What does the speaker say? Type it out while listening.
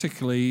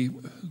basically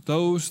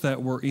those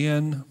that were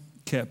in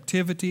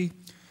captivity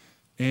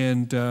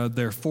and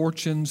their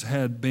fortunes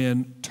had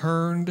been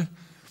turned.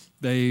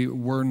 They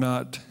were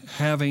not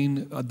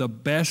having the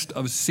best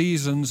of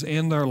seasons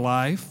in their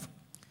life,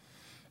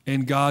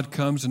 and God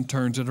comes and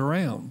turns it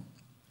around.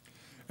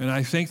 And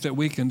I think that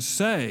we can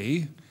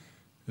say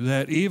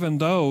that even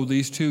though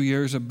these 2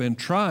 years have been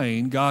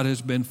trying, God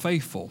has been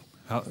faithful.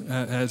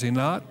 Has he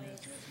not?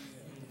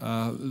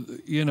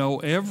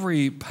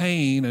 Every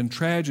pain and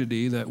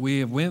tragedy that we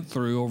have went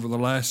through over the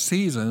last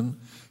season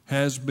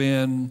has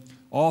been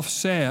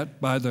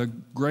offset by the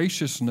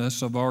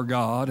graciousness of our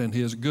God and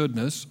his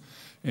goodness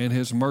and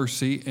his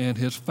mercy and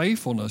his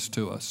faithfulness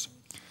to us.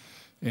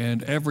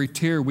 And every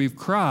tear we've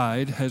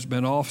cried has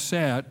been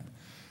offset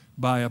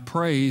by a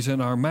praise in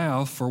our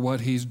mouth for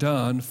what he's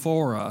done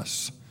for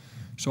us.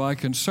 So I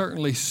can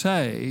certainly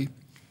say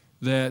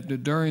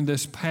that during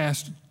this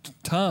past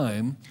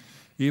time,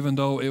 even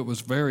though it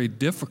was very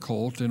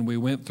difficult and we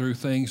went through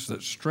things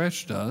that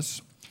stretched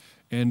us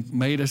and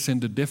made us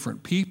into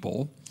different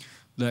people,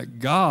 that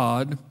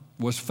God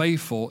was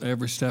faithful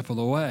every step of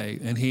the way,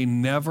 and he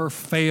never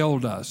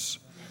failed us.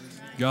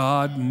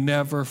 God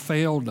never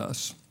failed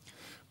us.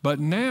 But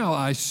now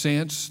I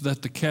sense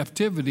that the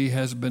captivity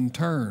has been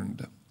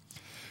turned.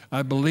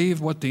 I believe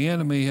what the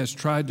enemy has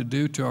tried to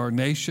do to our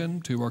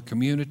nation, to our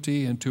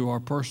community, and to our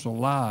personal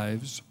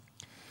lives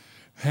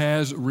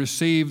has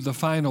received the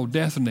final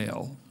death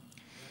knell.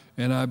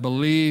 And I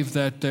believe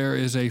that there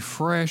is a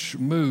fresh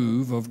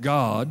move of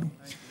God.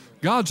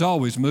 God's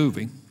always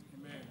moving.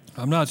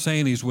 I'm not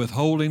saying he's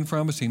withholding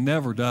from us. He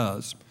never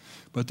does.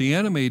 But the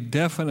enemy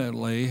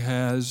definitely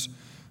has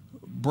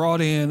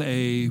brought in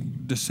a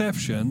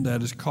deception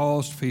that has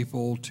caused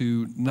people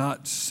to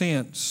not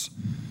sense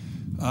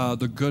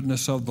the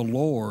goodness of the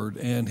Lord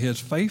and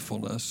his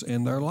faithfulness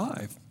in their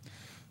life,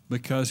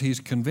 because he's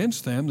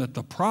convinced them that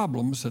the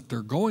problems that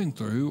they're going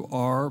through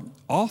are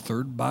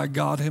authored by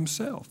God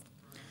himself.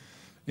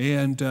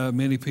 And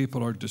many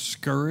people are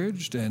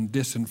discouraged and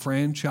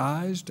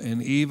disenfranchised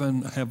and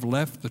even have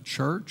left the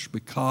church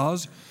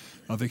because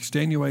of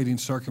extenuating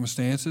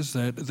circumstances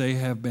that they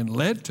have been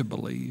led to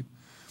believe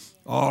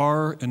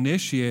are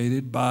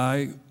initiated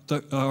by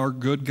our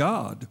good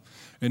God.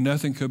 And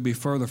nothing could be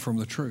further from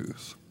the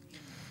truth.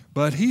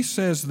 But he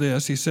says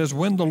this, he says,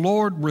 when the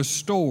Lord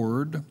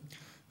restored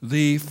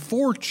the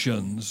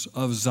fortunes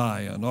of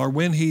Zion, or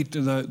when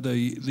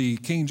the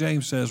King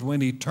James says,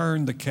 when he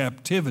turned the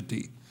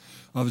captivity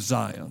of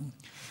Zion.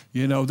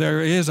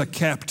 There is a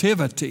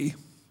captivity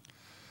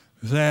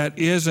that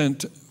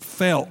isn't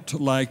felt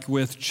like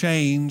with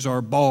chains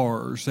or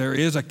bars. There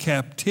is a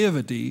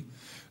captivity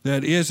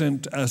that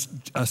isn't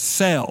a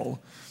cell.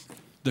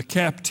 The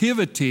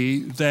captivity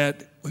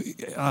that,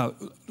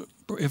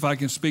 if I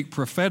can speak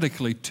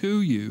prophetically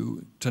to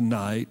you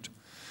tonight,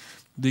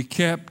 the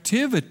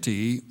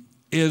captivity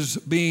is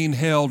being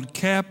held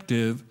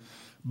captive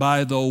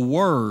by the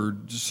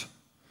words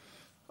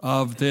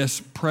of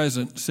this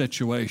present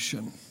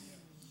situation.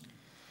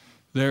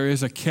 There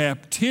is a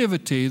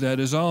captivity that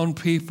is on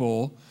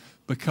people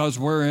because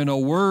we're in a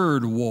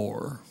word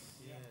war.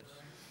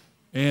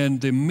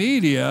 And the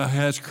media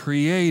has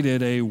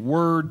created a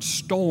word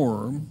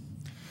storm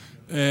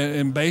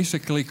and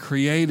basically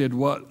created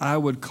what I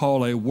would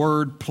call a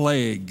word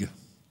plague.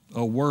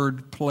 A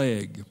word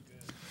plague.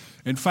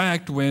 In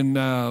fact, when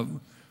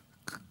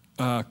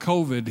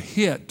COVID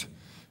hit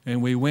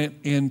and we went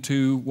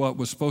into what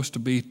was supposed to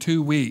be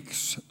 2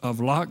 weeks of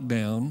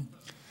lockdown,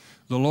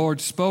 the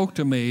Lord spoke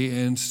to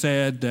me and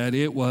said that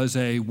it was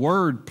a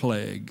word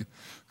plague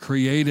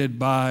created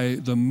by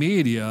the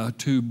media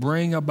to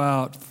bring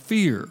about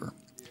fear.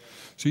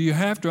 So you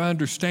have to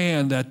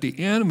understand that the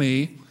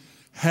enemy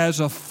has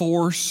a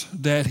force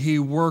that he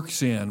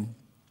works in,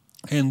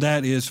 and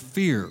that is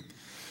fear.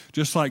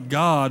 Just like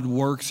God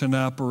works and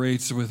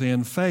operates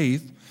within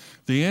faith,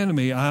 the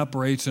enemy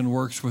operates and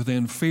works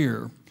within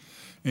fear.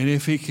 And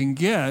if he can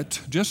get,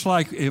 just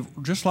like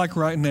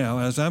right now,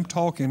 as I'm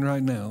talking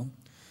right now,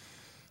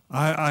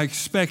 I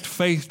expect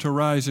faith to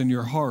rise in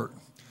your heart.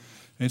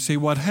 And see,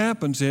 what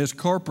happens is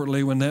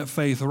corporately when that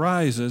faith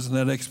rises and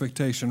that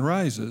expectation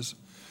rises,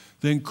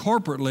 then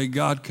corporately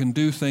God can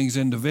do things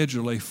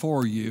individually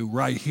for you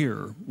right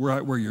here,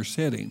 right where you're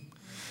sitting.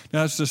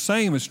 Now, it's the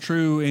same is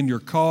true in your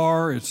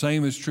car, it's the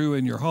same is true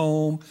in your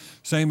home,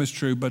 same is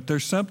true, but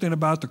there's something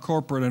about the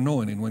corporate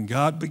anointing. When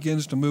God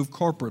begins to move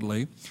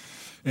corporately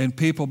and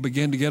people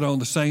begin to get on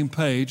the same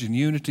page and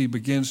unity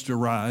begins to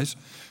rise,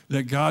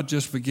 that God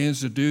just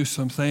begins to do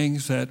some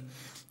things that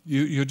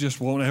you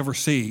just won't ever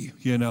see,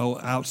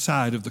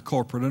 outside of the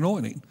corporate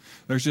anointing.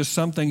 There's just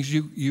some things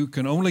you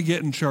can only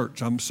get in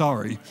church. I'm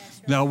sorry.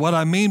 Now, what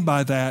I mean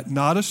by that,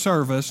 not a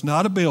service,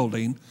 not a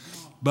building,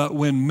 but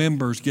when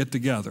members get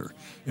together.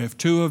 If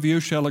 2 of you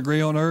shall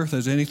agree on earth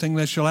as anything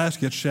that shall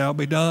ask, it shall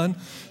be done.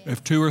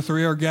 If 2 or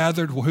 3 are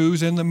gathered,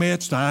 who's in the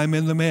midst? I'm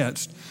in the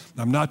midst.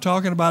 I'm not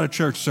talking about a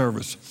church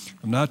service.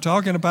 I'm not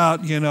talking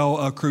about,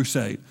 a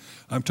crusade.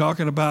 I'm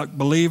talking about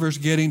believers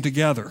getting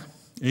together.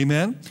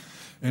 Amen?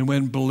 And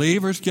when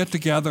believers get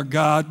together,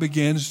 God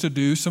begins to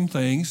do some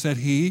things that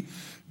he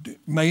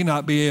may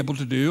not be able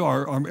to do,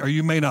 or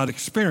you may not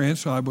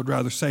experience, so I would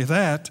rather say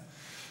that,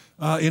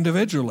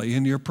 individually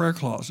in your prayer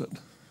closet,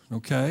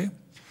 okay?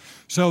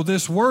 So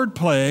this word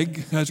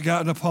plague has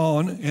gotten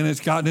upon, and it's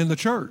gotten in the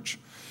church.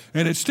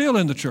 And it's still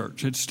in the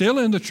church. It's still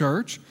in the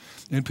church,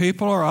 and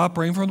people are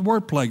operating from the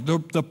word plague.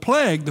 The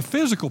plague, the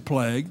physical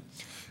plague,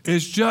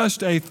 is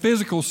just a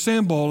physical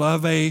symbol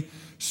of a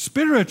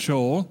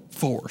spiritual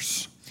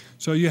force.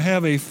 So you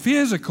have a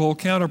physical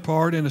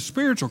counterpart and a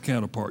spiritual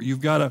counterpart.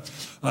 You've got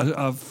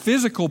a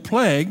physical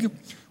plague,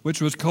 which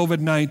was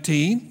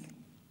COVID-19,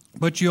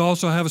 but you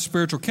also have a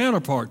spiritual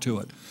counterpart to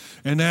it,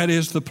 and that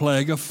is the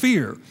plague of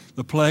fear.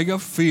 The plague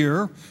of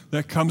fear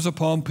that comes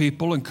upon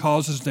people and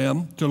causes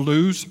them to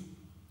lose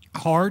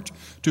heart,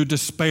 to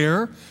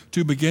despair,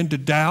 to begin to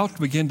doubt,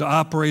 begin to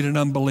operate in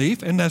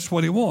unbelief, and that's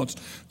what he wants.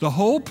 The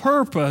whole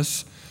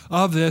purpose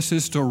of this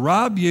is to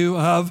rob you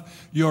of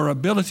your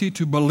ability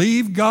to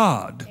believe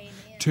God, Amen.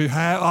 To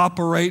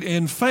operate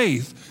in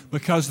faith,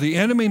 because the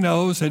enemy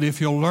knows that if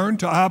you'll learn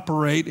to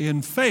operate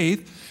in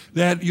faith,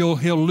 that he'll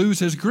lose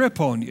his grip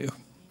on you.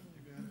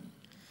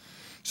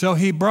 So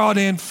he brought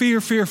in fear,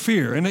 fear,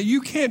 fear. And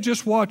you can't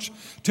just watch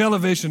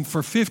television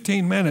for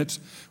 15 minutes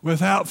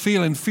without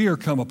feeling fear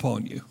come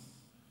upon you.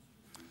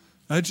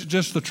 That's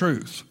just the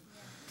truth.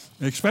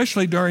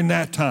 Especially during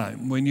that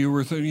time when you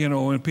were,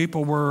 when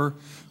people were,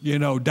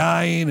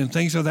 dying and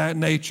things of that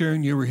nature,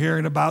 and you were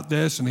hearing about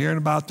this and hearing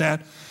about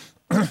that.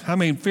 I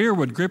mean, fear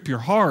would grip your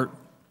heart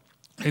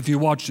if you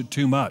watched it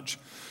too much.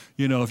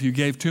 If you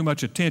gave too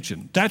much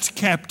attention. That's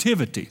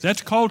captivity.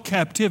 That's called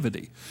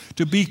captivity.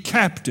 To be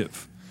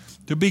captive.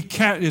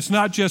 It's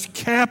not just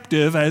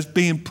captive as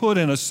being put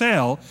in a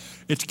cell.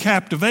 It's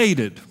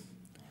captivated.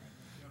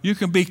 You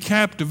can be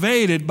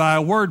captivated by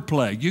a word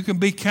plague. You can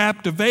be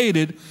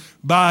captivated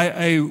by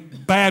a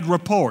bad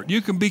report. You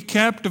can be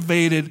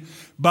captivated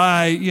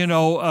by,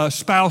 a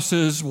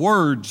spouse's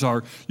words,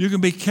 or you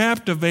can be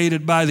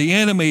captivated by the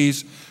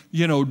enemy's,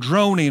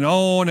 droning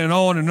on and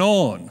on and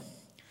on.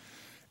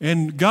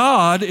 And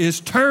God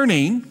is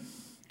turning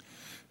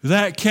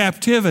that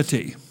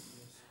captivity.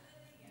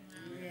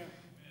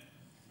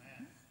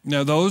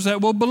 Now, those that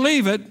will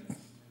believe it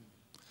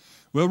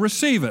will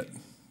receive it.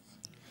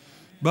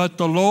 But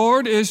the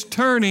Lord is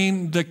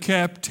turning the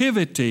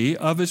captivity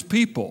of his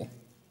people.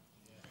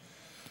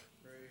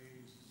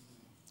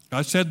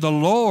 I said the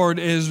Lord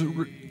is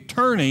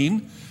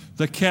turning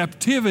the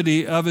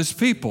captivity of his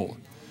people.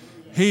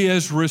 He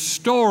is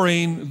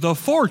restoring the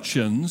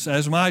fortunes,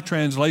 as my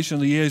translation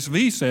of the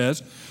ESV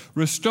says,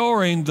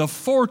 restoring the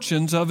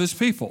fortunes of his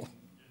people.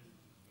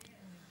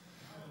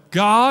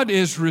 God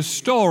is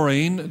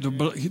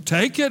restoring,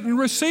 take it and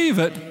receive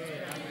it.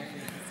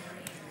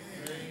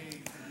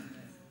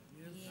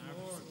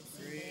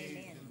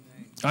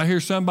 I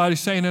hear somebody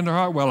saying in their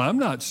heart, well, I'm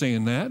not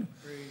seeing that.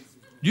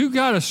 You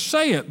got to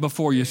say it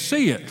before you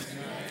see it.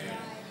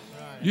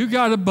 You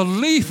got to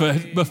believe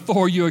it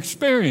before you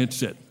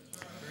experience it.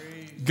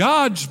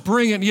 God's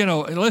bringing,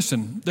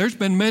 listen, there's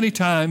been many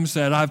times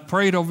that I've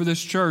prayed over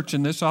this church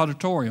in this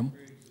auditorium,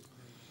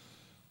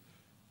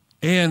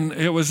 and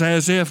it was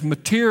as if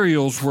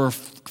materials were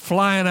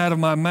flying out of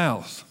my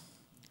mouth.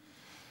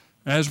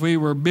 As we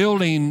were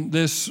building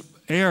this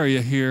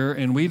area here,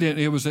 and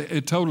it was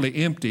totally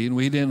empty, and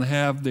we didn't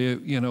have the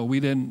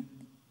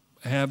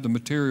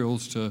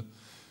materials to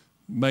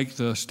make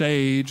the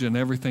stage and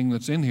everything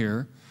that's in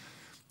here.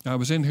 I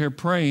was in here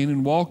praying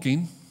and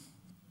walking,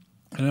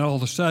 and all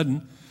of a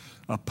sudden,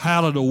 a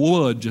pallet of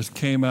wood just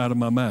came out of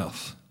my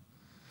mouth.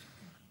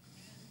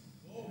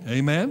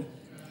 Amen?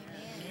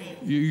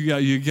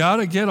 You got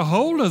to get a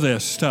hold of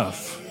this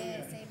stuff.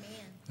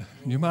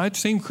 You might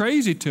seem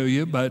crazy to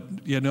you, but,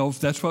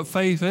 that's what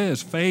faith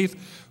is. Faith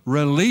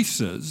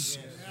releases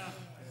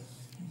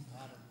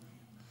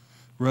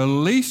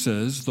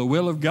the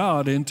will of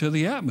God into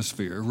the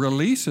atmosphere,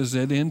 releases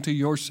it into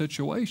your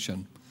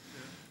situation.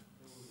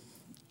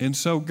 And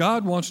so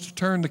God wants to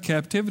turn the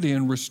captivity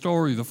and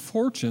restore the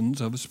fortunes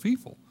of his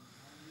people.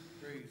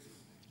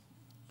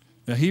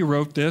 Now, he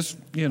wrote this,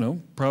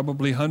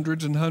 probably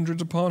hundreds and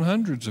hundreds upon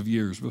hundreds of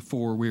years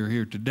before we're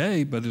here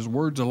today, but his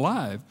word's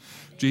alive.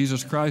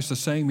 Jesus Christ the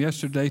same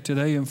yesterday,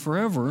 today, and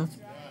forever.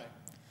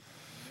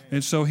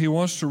 And so he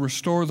wants to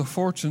restore the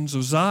fortunes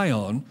of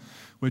Zion,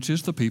 which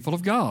is the people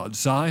of God.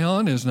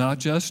 Zion is not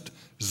just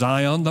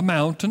Zion the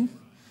mountain,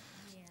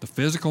 the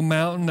physical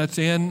mountain that's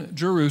in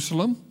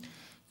Jerusalem.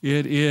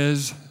 It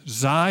is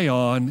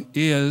Zion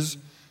is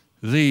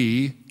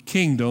the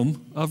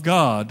kingdom of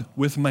God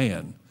with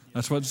man.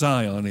 That's what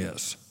Zion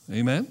is.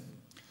 Amen?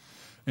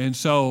 And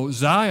so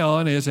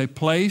Zion is a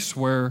place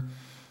where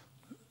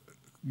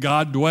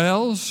God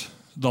dwells,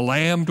 the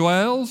Lamb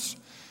dwells,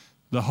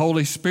 the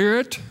Holy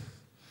Spirit,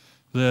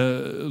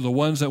 the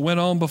ones that went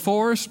on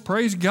before us.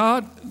 Praise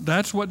God,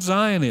 that's what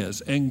Zion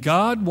is. And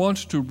God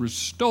wants to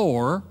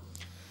restore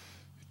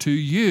to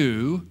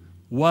you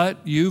what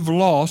you've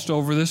lost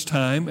over this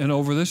time and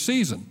over this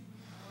season.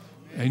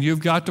 And you've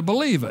got to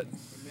believe it.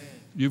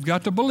 You've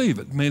got to believe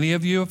it. Many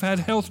of you have had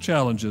health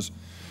challenges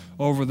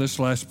over this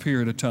last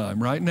period of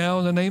time. Right now,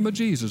 in the name of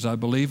Jesus, I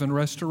believe in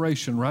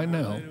restoration right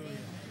now.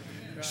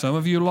 Some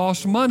of you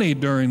lost money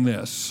during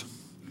this.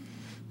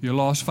 You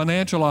lost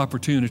financial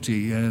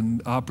opportunity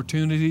and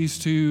opportunities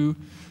to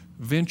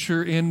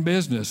venture in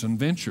business and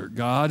venture.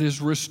 God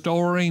is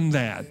restoring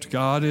that.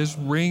 God is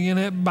bringing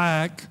it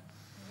back.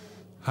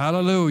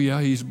 Hallelujah.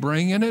 He's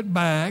bringing it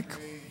back.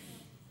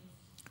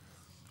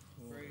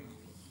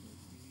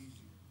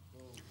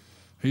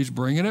 He's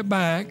bringing it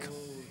back.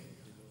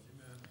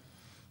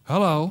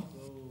 Hello.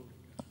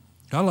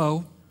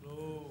 Hello.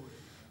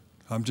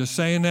 I'm just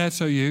saying that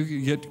so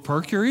you get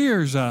perk your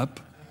ears up,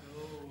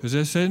 because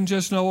this isn't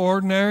just no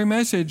ordinary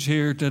message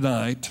here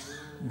tonight,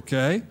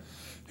 okay?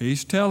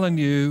 He's telling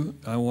you,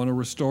 I want to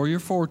restore your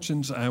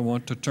fortunes. I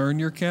want to turn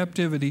your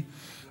captivity.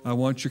 I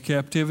want your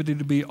captivity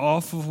to be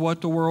off of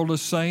what the world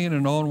is saying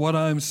and on what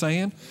I'm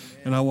saying,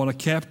 and I want to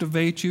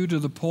captivate you to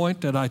the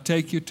point that I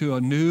take you to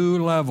a new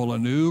level, a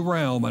new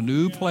realm, a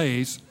new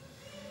place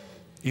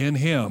in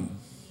Him.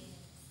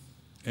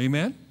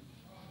 Amen?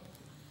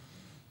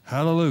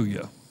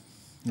 Hallelujah.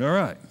 All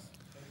right.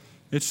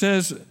 It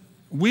says,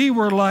 we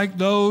were like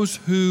those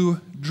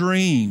who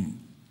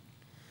dream.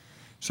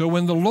 So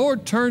when the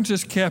Lord turns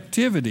His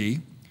captivity,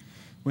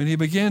 when He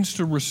begins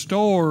to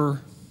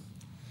restore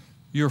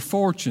your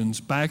fortunes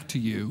back to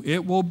you,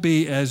 it will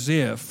be as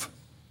if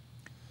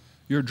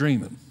you're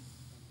dreaming.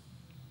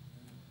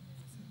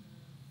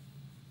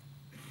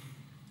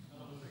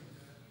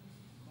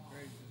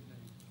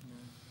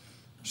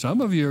 Some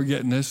of you are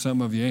getting this,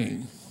 some of you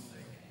ain't.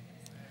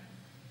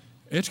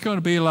 It's going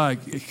to be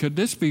like, could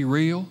this be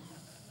real?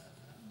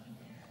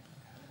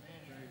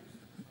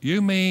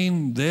 You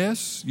mean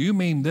this? You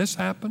mean this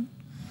happened?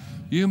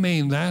 You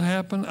mean that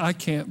happened? I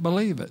can't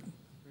believe it.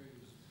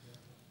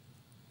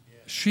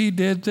 She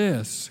did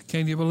this.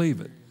 Can you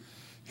believe it?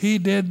 He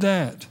did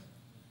that.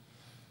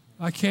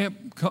 I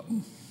can't.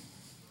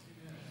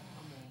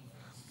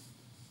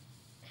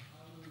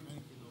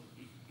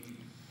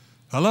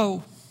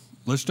 Hello?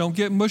 Let's don't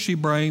get mushy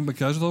brain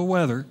because of the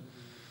weather.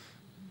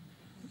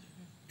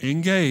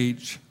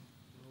 Engage.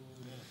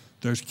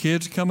 There's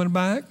kids coming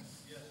back.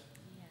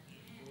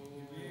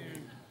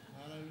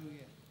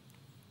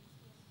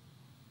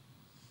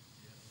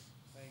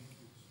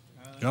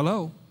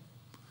 Hello.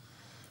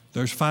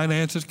 There's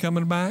finances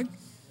coming back.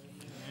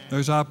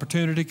 There's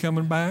opportunity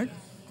coming back.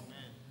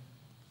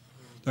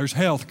 There's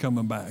health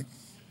coming back.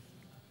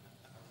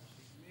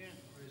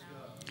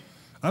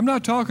 I'm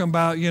not talking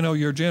about,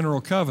 your general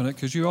covenant,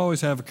 because you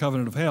always have a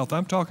covenant of health.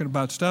 I'm talking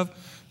about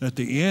stuff that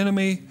the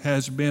enemy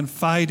has been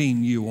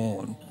fighting you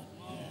on.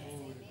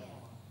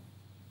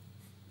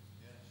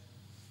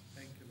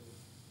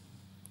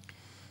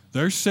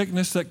 There's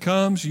sickness that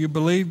comes, you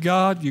believe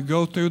God, you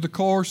go through the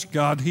course,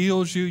 God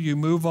heals you, you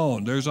move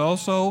on. There's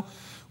also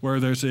where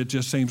it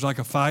just seems like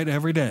a fight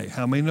every day.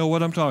 How many know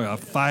what I'm talking about?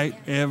 A fight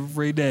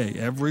every day,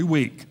 every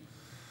week.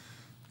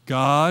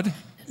 God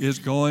is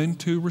going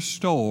to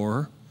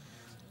restore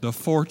the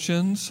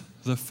fortunes,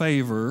 the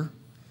favor.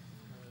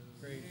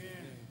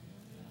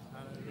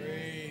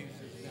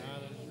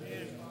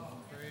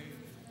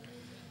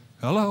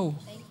 Hello.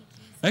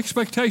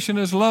 Expectation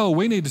is low.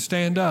 We need to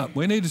stand up.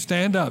 We need to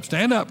stand up.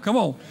 Stand up. Come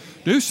on.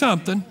 Do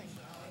something.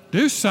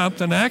 Do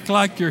something. Act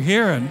like you're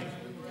hearing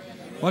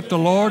what the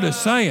Lord is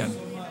saying.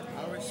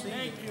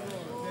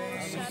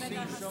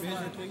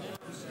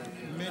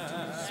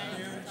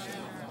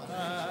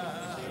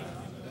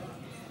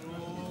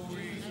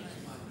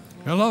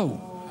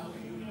 Hello.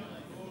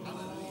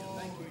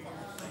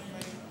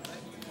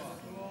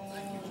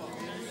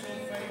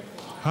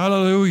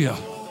 Hallelujah.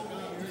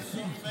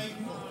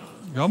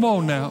 Come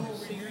on now.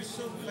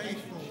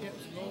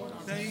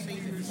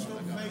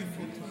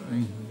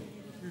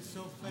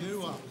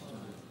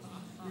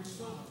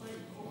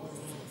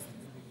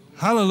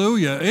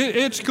 Hallelujah.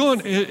 It's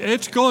going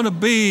to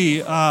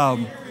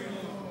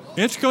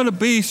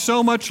be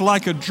so much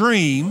like a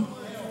dream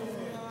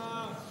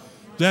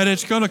that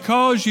it's going to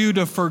cause you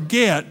to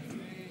forget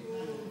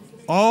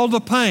all the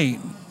pain.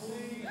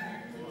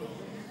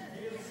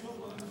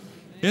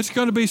 It's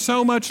going to be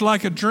so much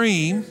like a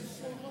dream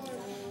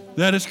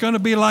that it's going to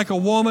be like a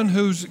woman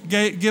who's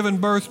given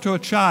birth to a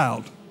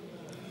child.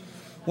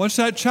 Once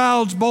that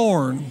child's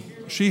born,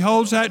 she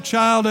holds that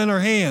child in her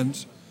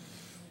hands.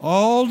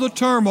 All the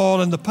turmoil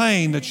and the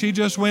pain that she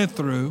just went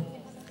through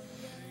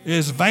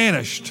is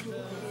vanished.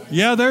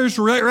 Yeah, there's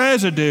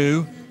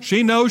residue.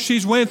 She knows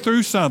she's went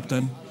through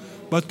something,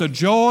 but the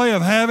joy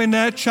of having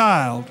that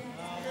child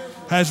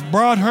has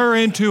brought her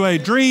into a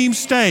dream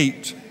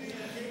state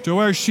to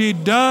where she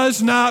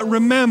does not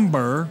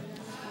remember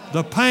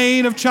the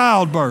pain of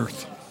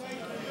childbirth.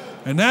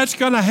 And that's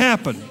going to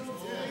happen.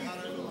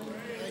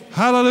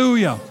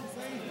 Hallelujah.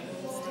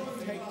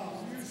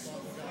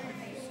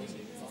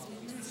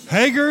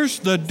 Hagar's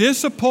the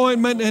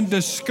disappointment and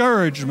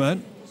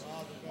discouragement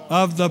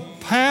of the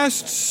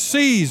past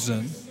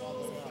season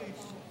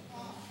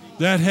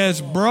that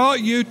has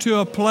brought you to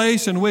a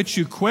place in which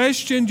you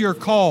questioned your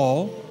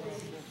call,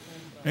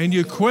 and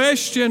you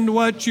questioned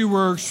what you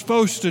were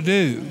supposed to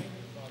do,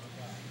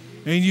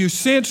 and you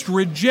sensed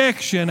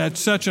rejection at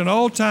such an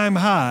all-time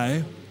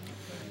high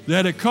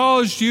that it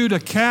caused you to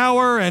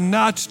cower and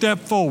not step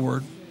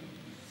forward,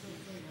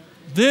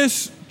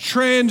 this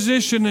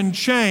transition and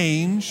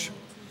change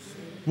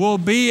will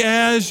be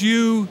as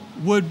you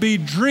would be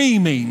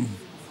dreaming,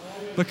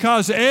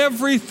 because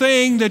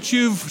everything that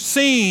you've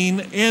seen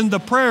in the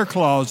prayer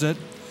closet,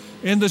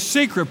 in the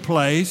secret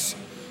place,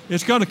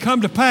 is going to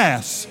come to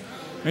pass.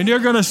 And you're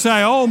going to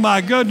say, oh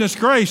my goodness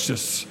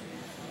gracious,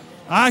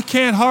 I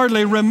can't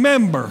hardly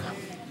remember.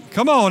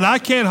 Come on, I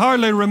can't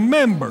hardly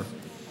remember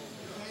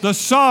the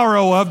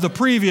sorrow of the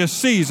previous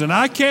season.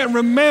 I can't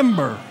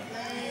remember,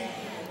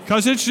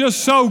 because it's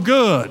just so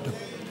good.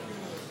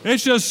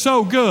 It's just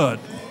so good.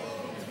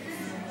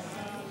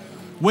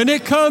 When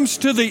it comes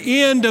to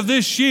the end of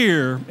this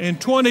year in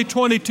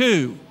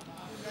 2022,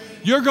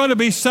 you're going to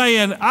be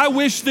saying, I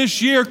wish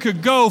this year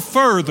could go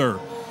further,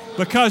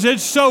 because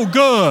it's so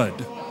good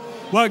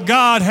what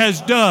God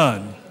has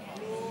done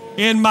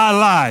in my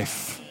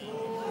life.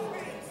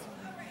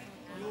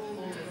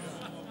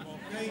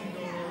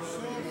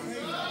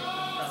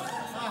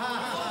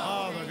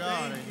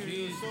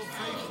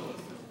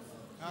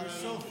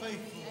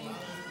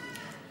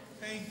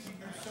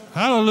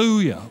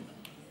 Hallelujah.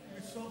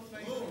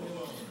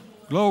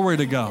 Glory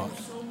to God.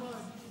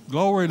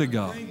 Glory to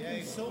God.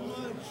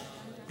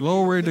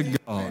 Glory to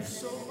God.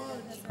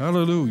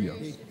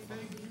 Hallelujah.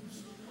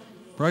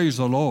 Praise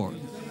the Lord.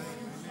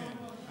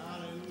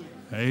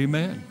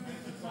 Amen.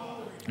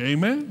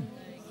 Amen.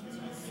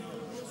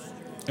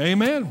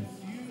 Amen.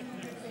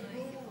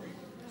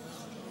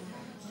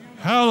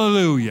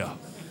 Hallelujah.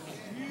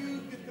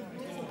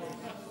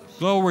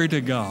 Glory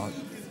to God.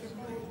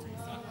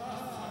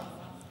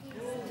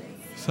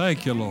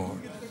 Thank you, Lord.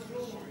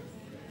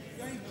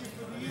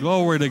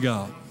 Glory to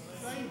God.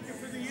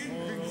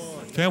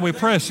 Can we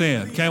press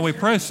in? Can we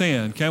press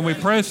in? Can we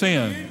press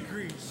in?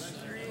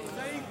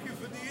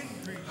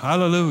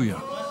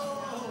 Hallelujah.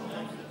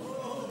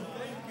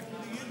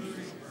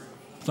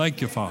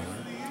 Thank you, Father.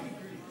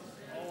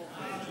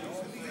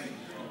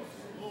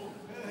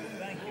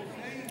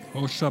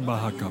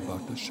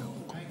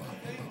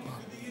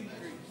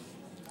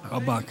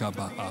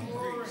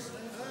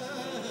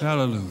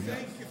 Hallelujah.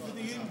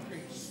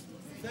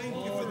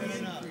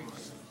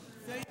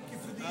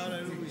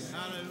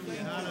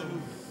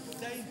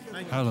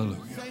 Hallelujah.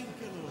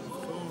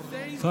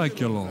 Thank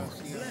you, Lord.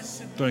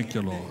 Thank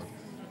you, Lord.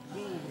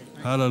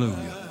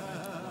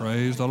 Hallelujah.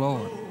 Praise the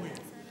Lord.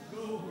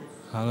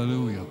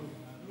 Hallelujah.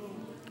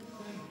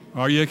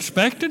 Are you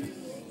expecting?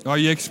 Are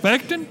you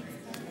expecting?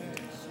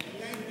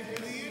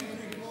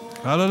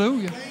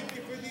 Hallelujah.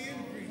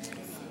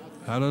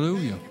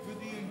 Hallelujah.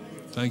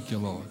 Thank you,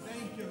 Lord.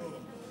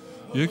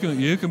 You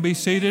can be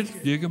seated.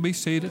 You can be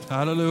seated.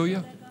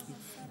 Hallelujah.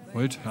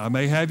 Which I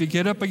may have you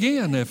get up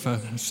again if I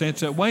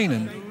sense it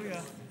waning.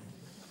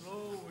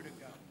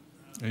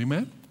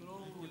 Amen.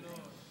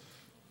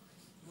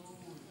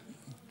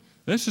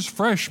 This is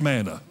fresh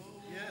manna.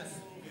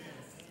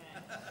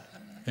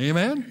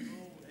 Amen.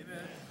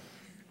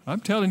 I'm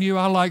telling you,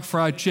 I like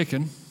fried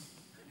chicken,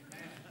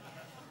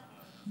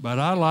 but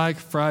I like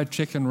fried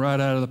chicken right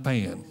out of the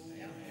pan.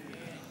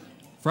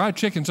 Fried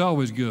chicken's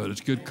always good.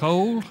 It's good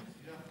cold.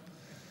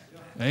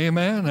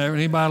 Amen.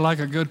 Anybody like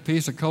a good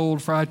piece of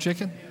cold fried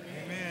chicken?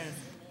 Amen.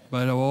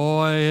 But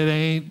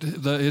boy,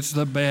 it's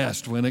the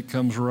best when it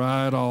comes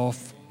right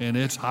off and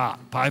it's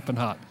hot, piping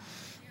hot.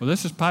 Well,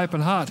 this is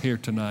piping hot here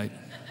tonight.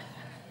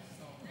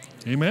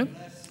 Amen.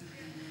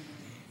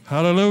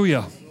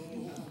 Hallelujah.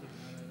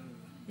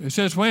 It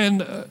says, when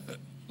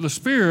the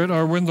Spirit,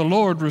 or when the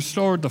Lord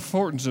restored the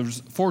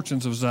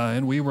fortunes of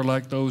Zion, we were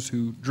like those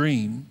who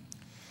dream.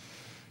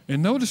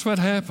 And notice what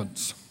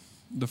happens.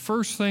 The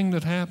first thing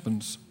that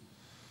happens,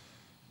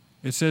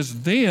 it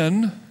says,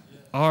 then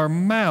our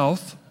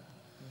mouth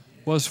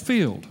was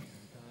filled.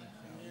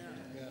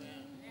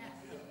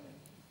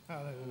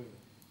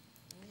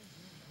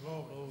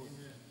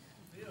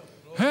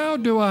 How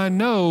do I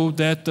know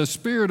that the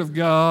Spirit of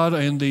God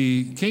and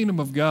the kingdom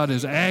of God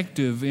is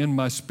active in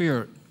my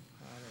spirit?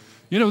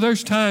 You know,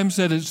 there's times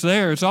that it's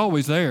there. It's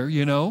always there,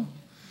 you know.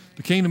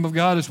 The kingdom of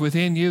God is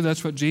within you.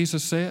 That's what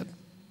Jesus said.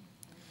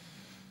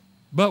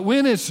 But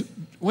when it's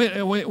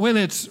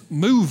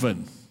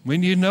moving,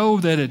 when you know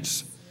that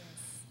it's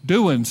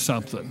doing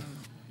something.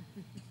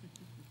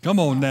 Come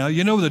on now,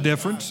 you know the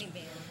difference.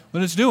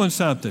 When it's doing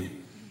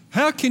something.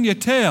 How can you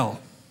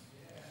tell?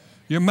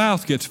 Your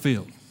mouth gets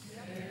filled.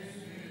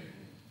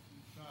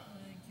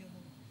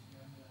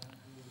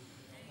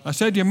 I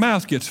said your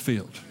mouth gets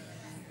filled.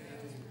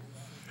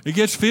 It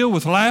gets filled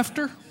with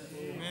laughter.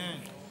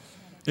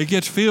 It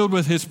gets filled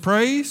with His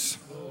praise.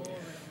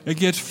 It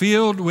gets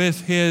filled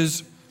with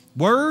His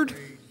word.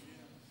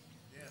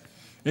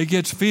 It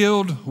gets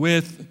filled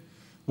with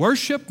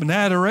worship and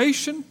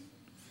adoration.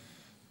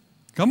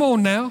 Come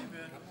on now.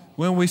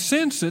 When we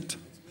sense it,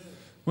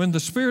 when the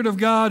Spirit of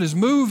God is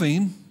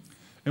moving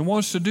and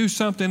wants to do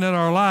something in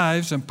our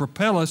lives and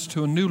propel us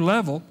to a new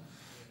level,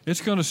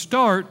 it's going to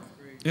start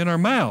in our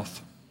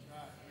mouth.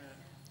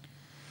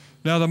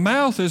 Now, the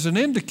mouth is an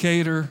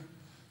indicator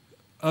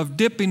of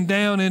dipping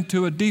down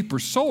into a deeper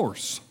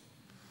source.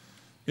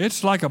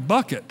 It's like a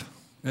bucket.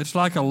 It's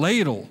like a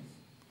ladle.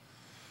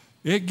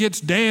 It gets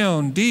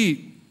down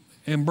deep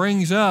and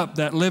brings up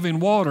that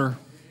living water,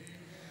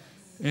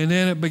 and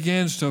then it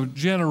begins to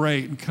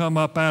generate and come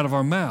up out of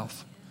our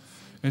mouth.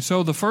 And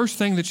so the first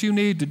thing that you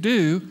need to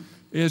do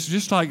is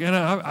just like, and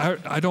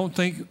I don't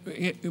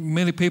think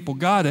many people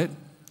got it,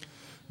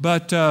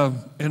 but,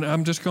 and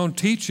I'm just going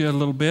to teach you a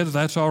little bit, if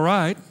that's all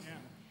right.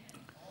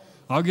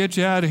 I'll get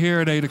you out of here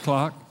at 8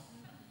 o'clock.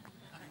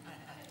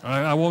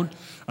 I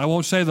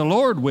won't say the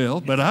Lord will,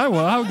 but I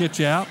will. I'll get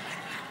you out.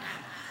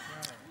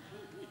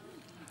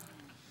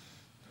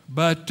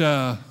 But,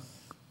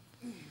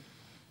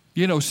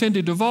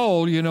 Cindy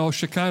Duvall,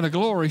 Shekinah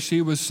Glory,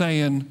 she was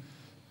saying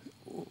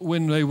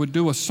when they would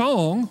do a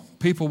song,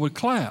 people would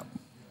clap.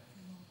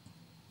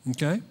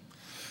 Okay?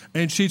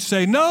 And she'd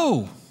say,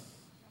 no,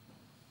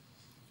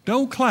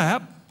 don't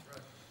clap.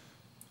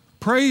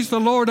 Praise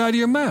the Lord out of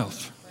your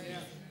mouth.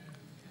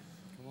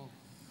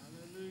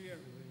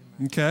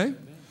 Okay?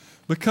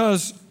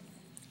 Because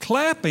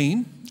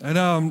clapping,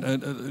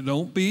 and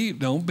don't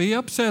be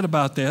upset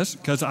about this,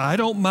 because I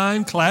don't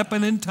mind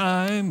clapping in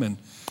time, and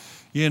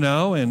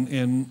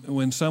and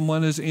when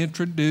someone is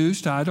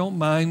introduced, I don't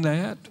mind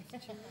that.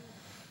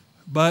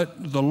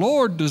 But the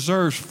Lord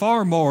deserves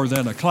far more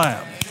than a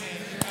clap.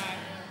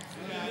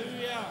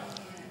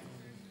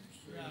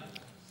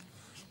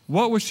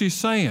 What was she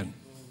saying?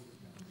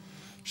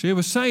 She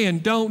was saying,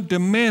 don't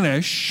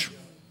diminish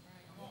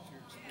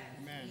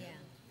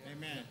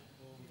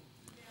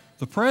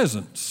the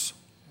presence.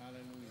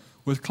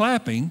 With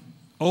clapping,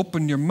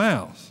 open your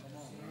mouth.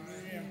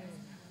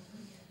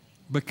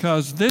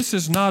 Because this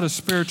is not a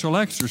spiritual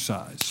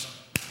exercise.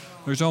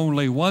 There's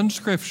only one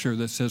scripture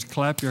that says,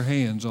 clap your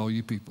hands, all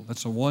you people.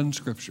 That's the one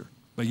scripture.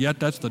 But yet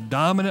that's the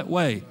dominant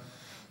way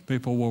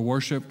people will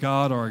worship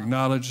God or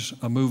acknowledge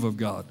a move of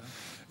God.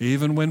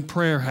 Even when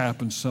prayer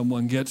happens,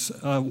 someone gets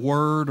a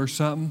word or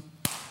something.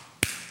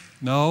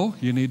 No,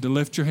 you need to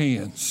lift your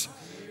hands.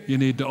 You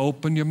need to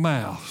open your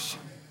mouth.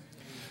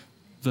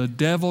 The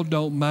devil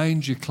don't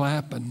mind you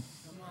clapping.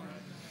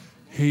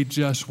 He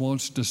just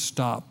wants to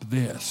stop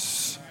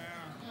this.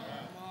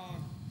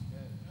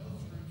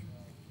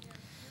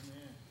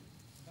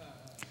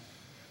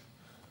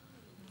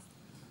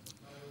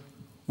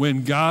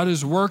 When God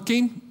is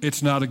working,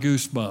 it's not a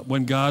goosebump.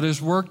 When God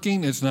is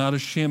working, it's not a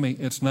shimmy.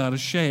 It's not a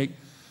shake.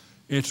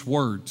 It's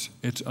words.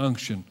 It's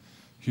unction.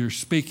 You're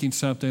speaking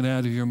something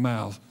out of your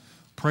mouth.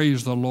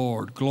 Praise the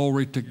Lord.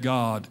 Glory to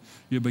God.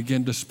 You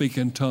begin to speak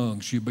in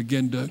tongues. You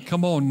begin to,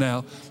 come on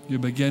now, you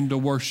begin to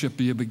worship.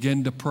 You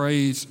begin to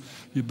praise.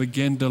 You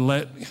begin to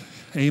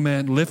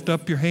lift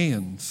up your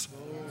hands.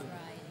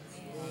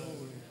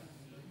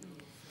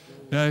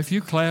 Now, if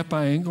you clap,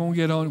 I ain't going to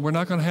get on. We're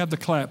not going to have the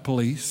clap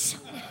police.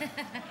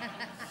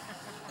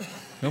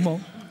 Come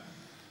on.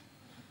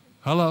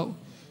 Hello.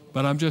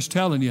 But I'm just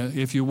telling you,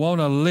 if you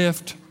want to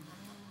lift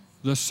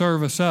the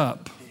service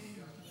up,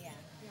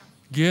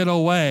 get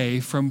away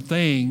from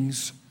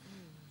things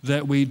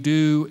that we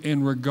do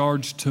in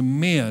regards to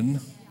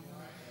men,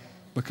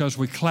 because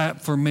we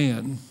clap for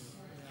men.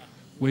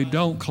 We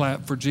don't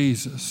clap for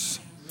Jesus.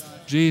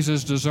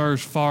 Jesus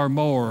deserves far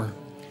more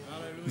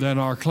than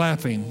our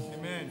clapping.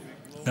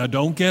 Now,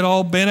 don't get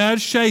all bent out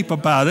of shape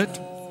about it,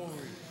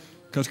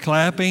 because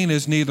clapping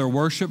is neither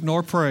worship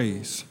nor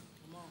praise.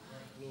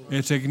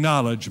 It's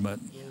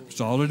acknowledgement.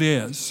 That's all it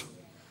is.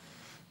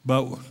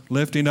 But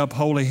lifting up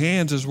holy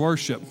hands is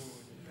worship.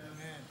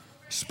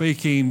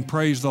 Speaking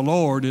praise the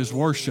Lord is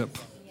worship.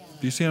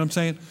 Do you see what I'm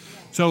saying?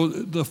 So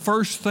the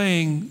first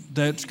thing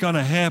that's going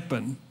to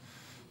happen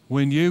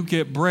when you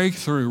get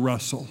breakthrough,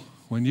 Russell,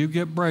 when you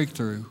get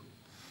breakthrough,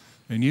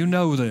 and you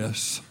know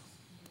this,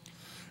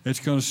 it's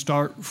going to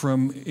start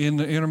from in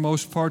the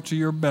innermost parts of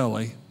your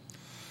belly,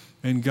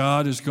 and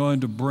God is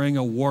going to bring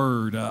a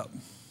word up.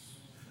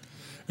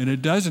 And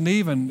it doesn't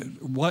even,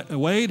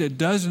 it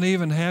doesn't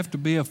even have to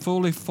be a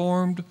fully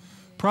formed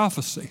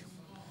prophecy.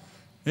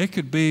 It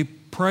could be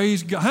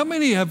praise God. How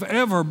many have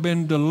ever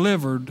been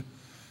delivered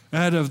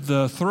out of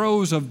the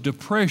throes of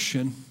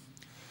depression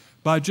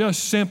by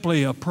just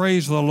simply a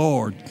praise the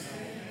Lord?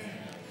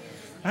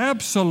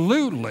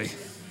 Absolutely.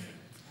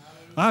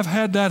 I've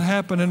had that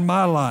happen in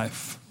my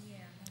life.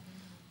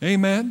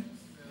 Amen.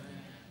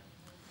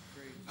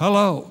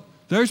 Hello.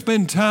 There's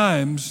been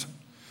times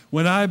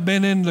when I've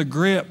been in the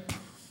grip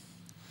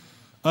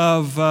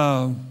of,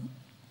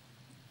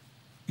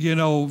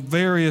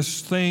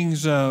 various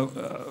things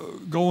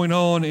going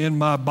on in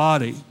my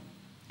body,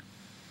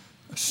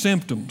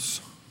 symptoms.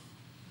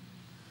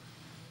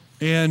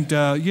 And,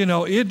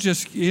 it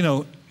just,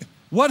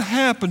 what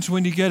happens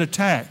when you get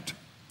attacked?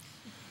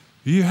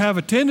 You have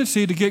a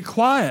tendency to get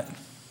quiet.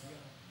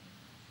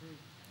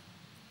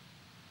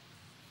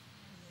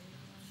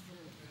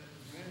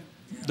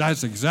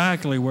 That's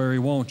exactly where he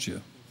wants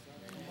you,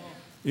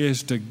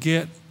 is to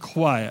get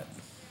quiet.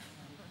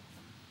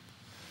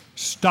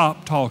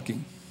 Stop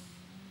talking.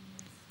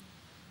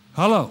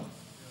 Hello.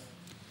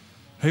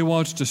 He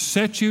wants to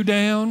set you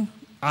down,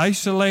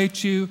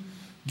 isolate you,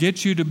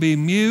 get you to be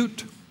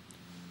mute,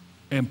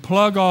 and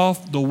plug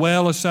off the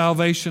well of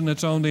salvation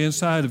that's on the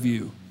inside of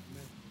you.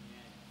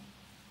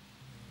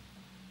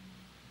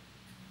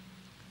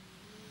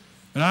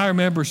 And I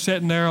remember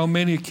sitting there on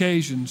many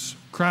occasions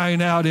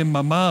crying out in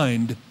my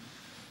mind,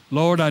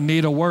 Lord, I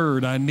need a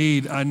word. I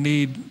need,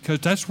 because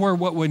that's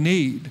what we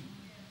need.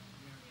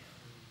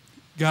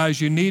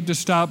 Guys, you need to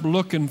stop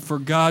looking for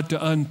God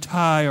to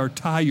untie or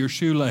tie your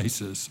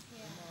shoelaces.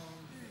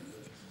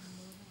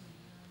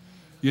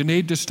 You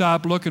need to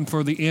stop looking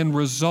for the end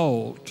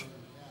result.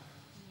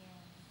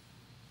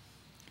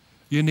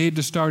 You need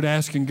to start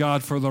asking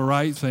God for the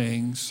right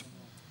things,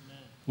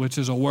 which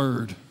is a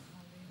word.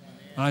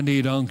 I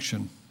need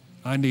unction.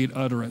 I need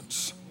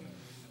utterance.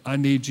 I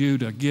need you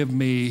to give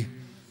me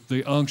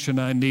the unction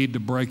I need to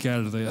break out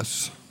of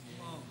this.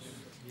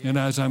 And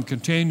as I'm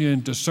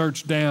continuing to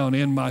search down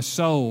in my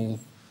soul,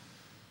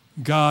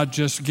 God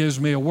just gives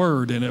me a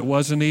word, and it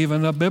wasn't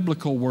even a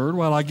biblical word.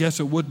 Well, I guess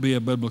it would be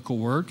a biblical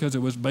word because it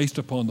was based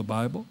upon the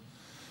Bible.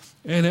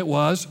 And it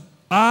was,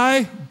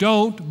 I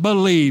don't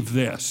believe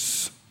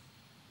this.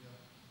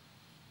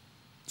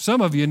 Some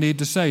of you need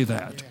to say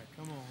that.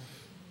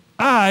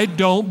 I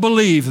don't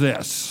believe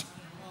this.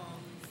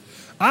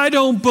 I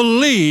don't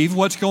believe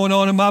what's going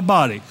on in my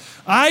body.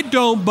 I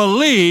don't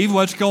believe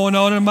what's going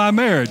on in my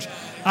marriage.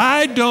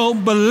 I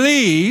don't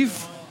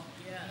believe.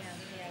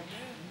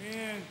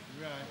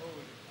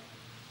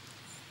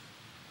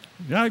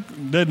 I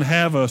didn't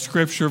have a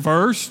scripture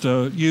verse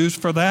to use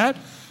for that,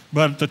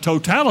 but the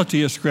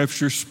totality of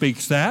Scripture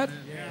speaks that.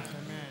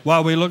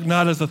 While we look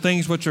not at the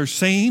things which are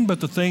seen,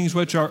 but the things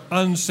which are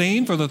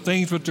unseen, for the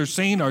things which are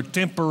seen are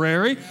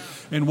temporary,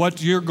 and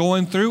what you're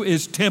going through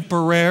is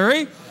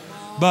temporary.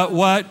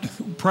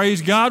 But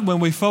praise God, when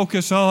we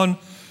focus on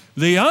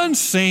the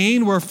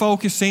unseen, we're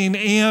focusing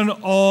in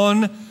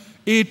on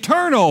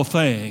eternal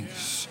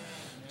things,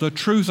 the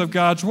truth of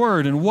God's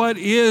Word. And what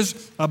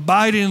is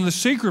abiding in the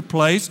secret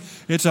place?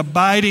 It's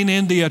abiding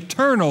in the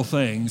eternal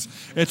things.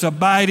 It's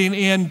abiding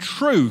in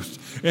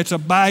truth. It's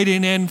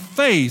abiding in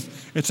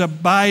faith. It's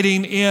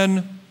abiding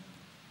in,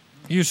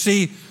 you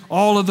see,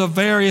 all of the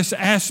various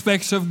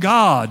aspects of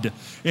God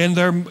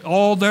in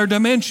all their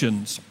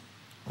dimensions.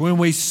 When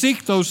we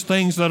seek those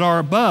things that are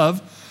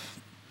above,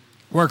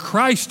 where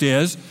Christ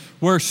is,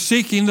 we're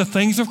seeking the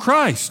things of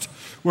Christ.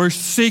 We're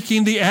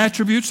seeking the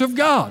attributes of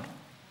God.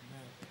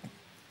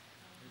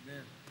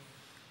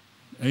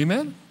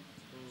 Amen?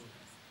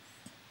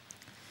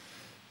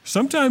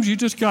 Sometimes you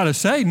just got to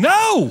say,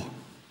 no!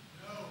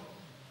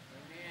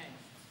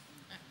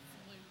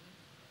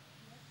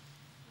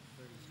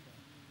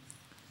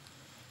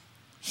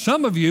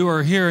 Some of you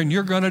are hearing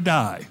you're going to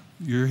die.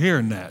 You're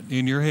hearing that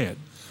in your head.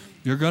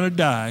 You're going to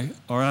die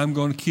or I'm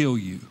going to kill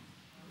you.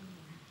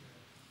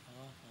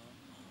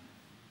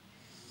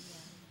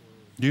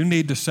 You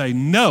need to say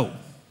no.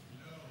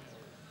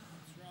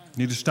 You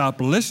need to stop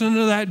listening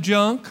to that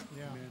junk.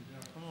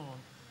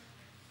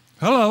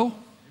 Hello.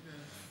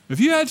 If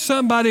you had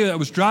somebody that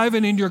was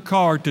driving in your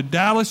car to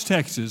Dallas,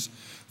 Texas,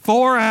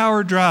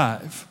 4-hour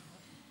drive,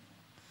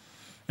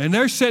 and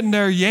they're sitting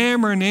there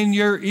yammering in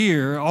your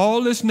ear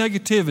all this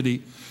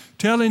negativity,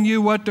 telling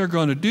you what they're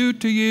going to do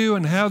to you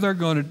and how they're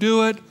going to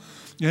do it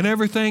and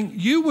everything,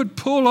 you would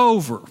pull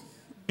over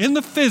in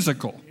the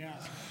physical.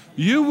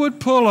 You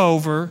would pull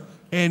over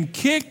and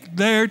kick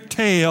their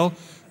tail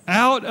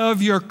out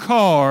of your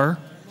car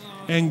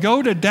and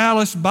go to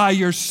Dallas by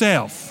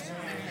yourself.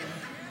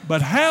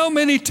 But how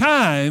many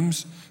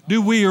times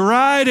do we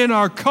ride in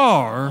our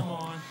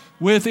car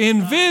with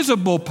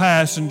invisible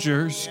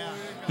passengers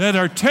that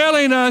are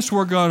telling us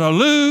we're going to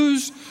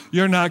lose,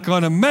 you're not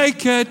going to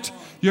make it,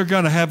 you're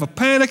going to have a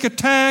panic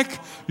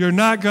attack, you're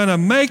not going to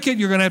make it,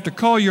 you're going to have to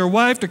call your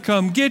wife to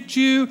come get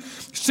you,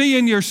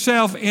 seeing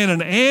yourself in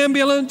an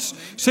ambulance,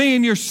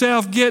 seeing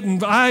yourself getting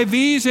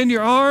IVs in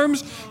your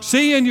arms,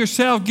 seeing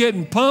yourself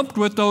getting pumped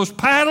with those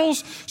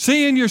paddles,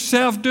 seeing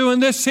yourself doing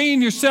this,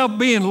 seeing yourself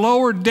being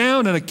lowered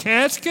down in a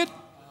casket.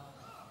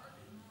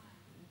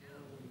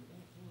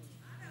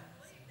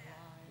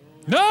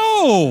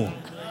 No!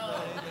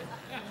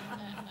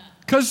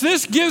 Because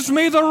this gives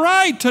me the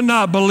right to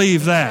not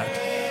believe that.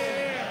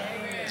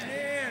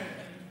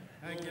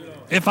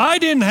 If I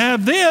didn't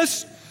have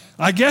this,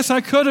 I guess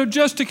I could have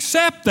just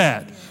accepted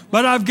that.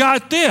 But I've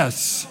got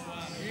this.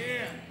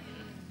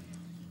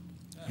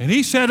 And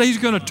he said he's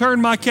going to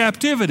turn my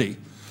captivity.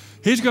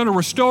 He's going to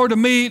restore to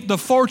me the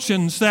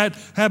fortunes that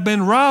have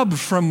been robbed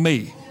from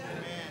me.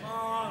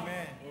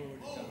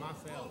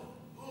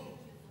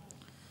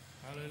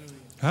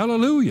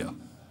 Hallelujah.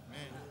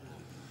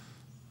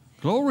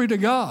 Glory to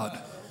God.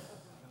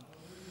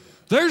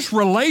 There's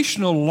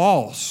relational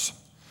loss.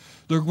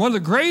 One of the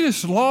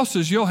greatest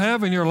losses you'll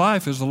have in your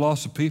life is the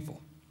loss of people.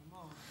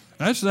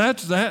 That's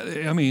that.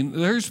 I mean,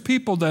 there's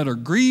people that are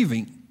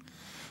grieving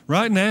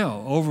right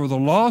now over the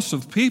loss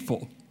of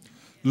people,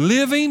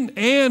 living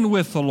and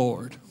with the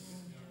Lord.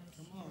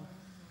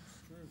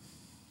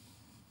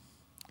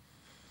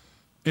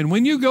 And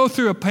when you go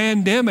through a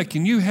pandemic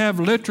and you have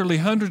literally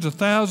hundreds of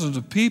thousands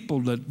of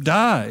people that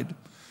died,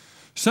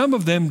 some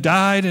of them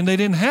died and they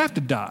didn't have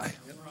to die.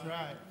 That's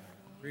right.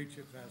 Preach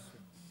it, Pastor.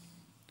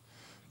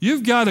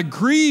 You've got a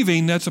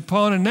grieving that's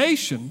upon a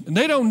nation, and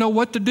they don't know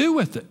what to do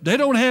with it. They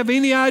don't have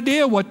any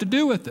idea what to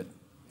do with it.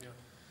 Yeah.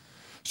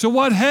 So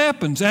what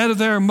happens? Out of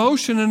their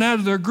emotion and out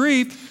of their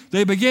grief,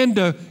 they begin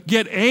to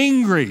get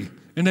angry,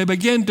 and they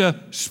begin to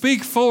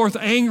speak forth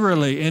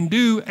angrily and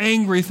do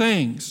angry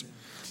things.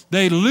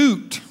 They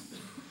loot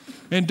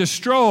and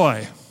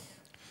destroy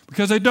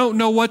because they don't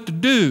know what to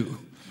do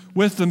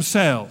with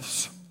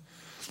themselves.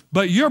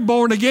 But you're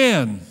born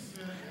again.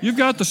 You've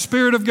got the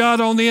Spirit of God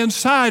on the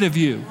inside of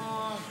you.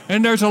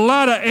 And there's a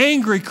lot of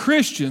angry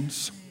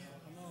Christians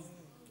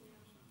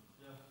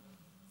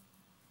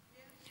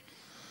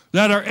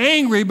that are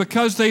angry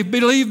because they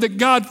believe that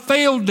God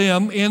failed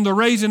them in the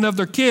raising of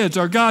their kids,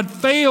 or God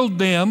failed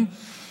them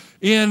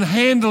in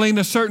handling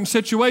a certain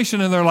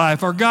situation in their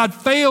life, or God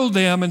failed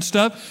them and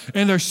stuff,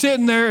 and they're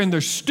sitting there and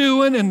they're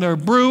stewing and they're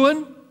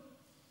brewing.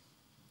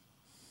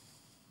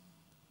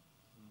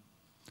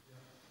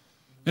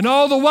 And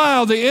all the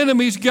while, the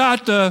enemy's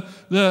got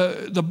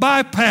the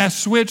bypass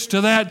switch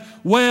to that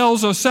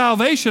wells of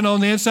salvation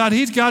on the inside.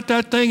 He's got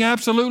that thing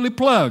absolutely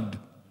plugged.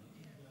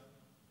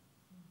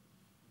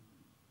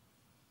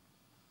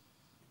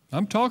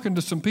 I'm talking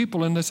to some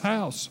people in this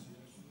house.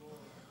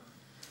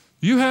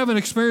 You haven't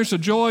experienced the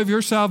joy of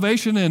your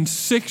salvation in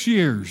 6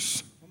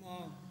 years.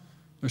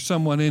 There's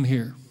someone in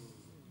here.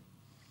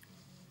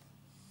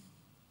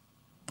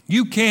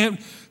 You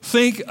can't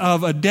think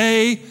of a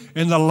day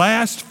in the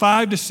last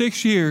 5 to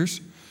 6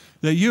 years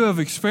that you have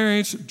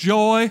experienced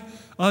joy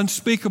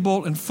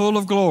unspeakable and full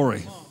of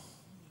glory.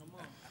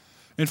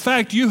 In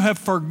fact, you have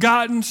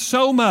forgotten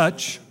so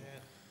much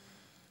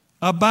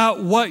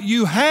about what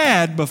you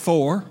had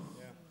before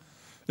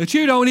that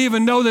you don't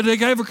even know that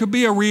it ever could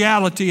be a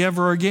reality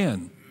ever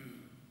again.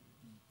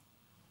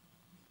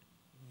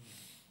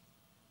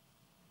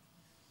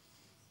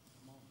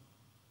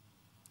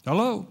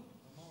 Hello?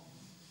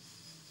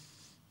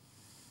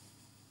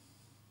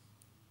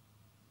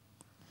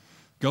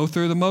 Go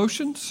through the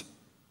motions,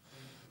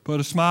 put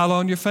a smile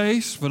on your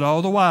face, but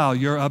all the while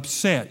you're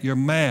upset, you're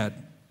mad.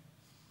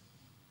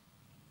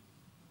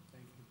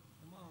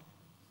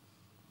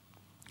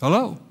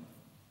 Hello?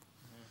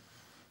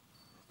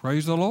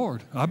 Praise the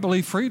Lord. I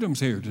believe freedom's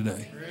here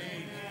today.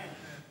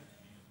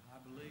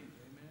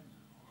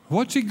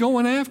 What's he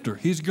going after?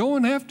 He's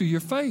going after your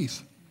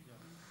faith.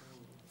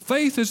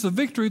 Faith is the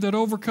victory that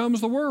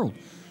overcomes the world.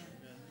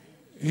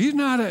 He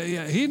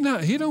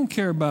don't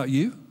care about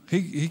you.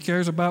 He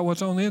cares about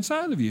what's on the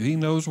inside of you. He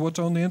knows what's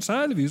on the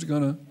inside of you is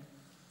going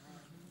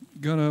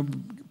to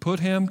put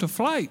him to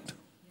flight.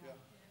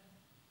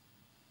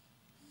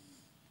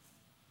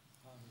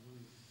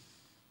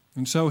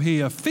 And so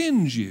he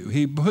offends you.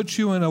 He puts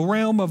you in a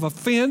realm of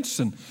offense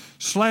and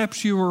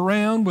slaps you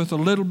around with a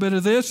little bit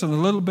of this and a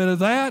little bit of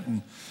that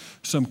and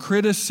some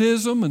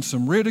criticism and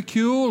some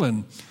ridicule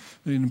and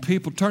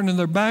people turning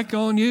their back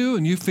on you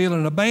and you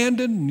feeling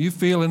abandoned and you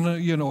feeling,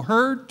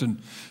 hurt and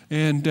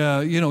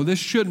this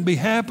shouldn't be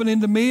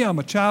happening to me. I'm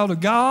a child of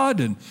God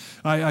and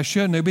I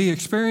shouldn't be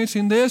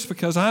experiencing this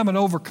because I'm an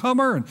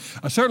overcomer. And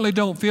I certainly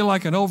don't feel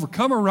like an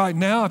overcomer right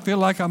now. I feel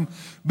like I'm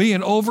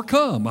being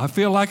overcome. I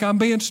feel like I'm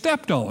being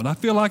stepped on. I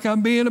feel like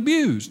I'm being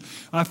abused.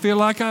 I feel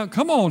like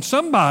come on,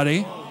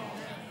 somebody.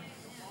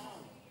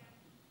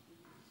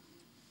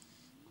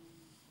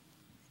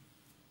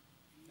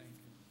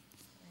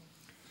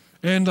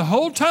 And the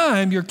whole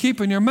time you're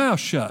keeping your mouth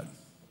shut.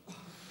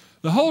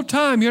 The whole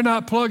time you're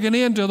not plugging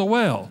into the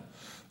well.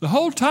 The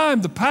whole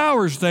time the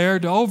power's there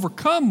to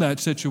overcome that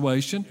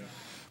situation,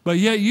 but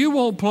yet you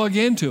won't plug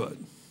into it.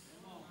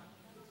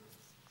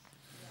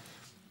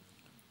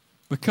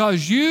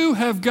 Because you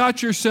have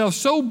got yourself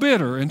so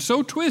bitter and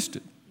so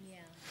twisted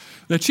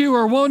that you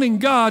are wanting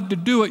God to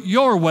do it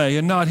your way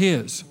and not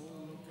his.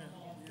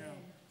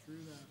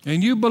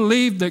 And you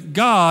believe that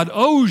God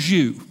owes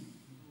you.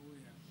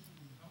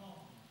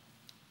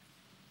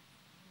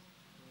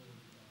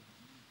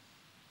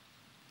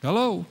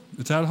 Hello?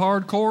 Is that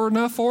hardcore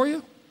enough for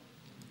you?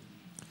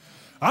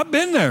 I've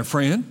been there,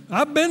 friend.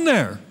 I've been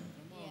there.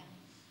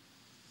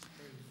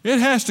 It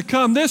has to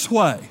come this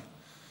way.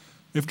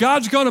 If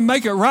God's going to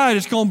make it right,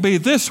 it's going to be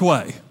this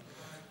way.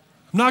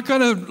 I'm not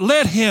going to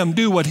let him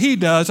do what he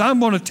does. I'm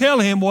going to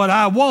tell him what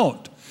I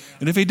want.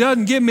 And if he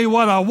doesn't give me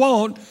what I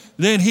want,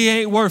 then he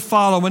ain't worth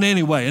following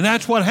anyway. And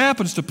that's what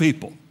happens to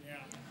people.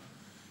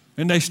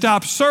 And they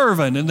stop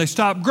serving, and they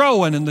stop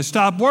growing, and they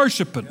stop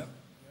worshiping.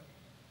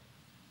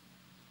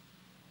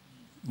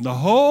 The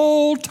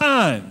whole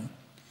time,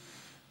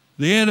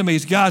 the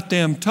enemy's got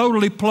them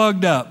totally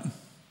plugged up.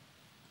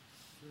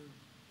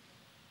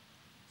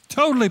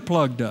 Totally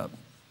plugged up.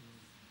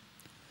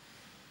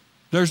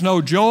 There's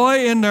no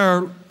joy in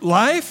their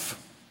life.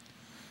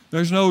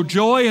 There's no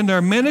joy in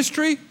their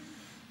ministry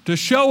to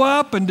show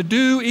up and to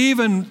do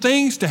even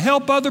things to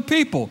help other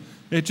people.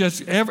 It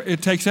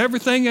takes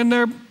everything in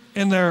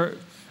their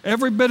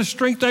every bit of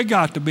strength they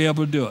got to be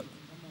able to do it.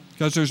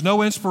 because there's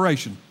no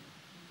inspiration.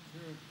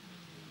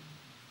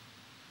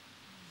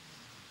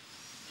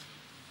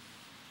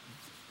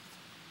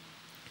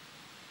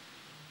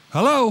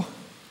 Hello?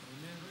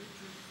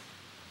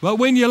 But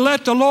when you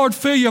let the Lord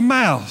fill your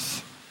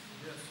mouth,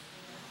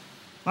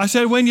 I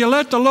said, when you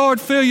let the Lord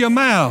fill your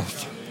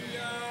mouth.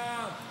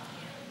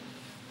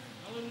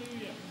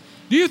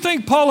 Do you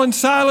think Paul and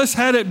Silas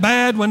had it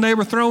bad when they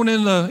were thrown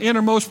in the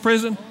innermost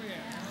prison?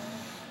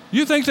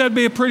 You think that'd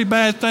be a pretty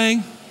bad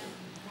thing?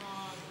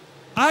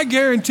 I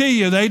guarantee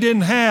you they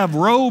didn't have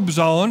robes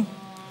on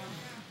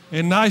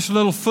and nice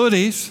little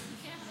footies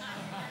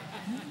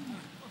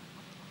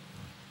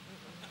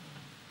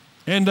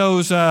and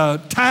those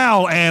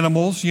towel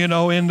animals,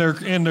 in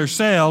their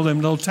cell.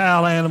 Them little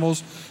towel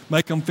animals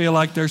make them feel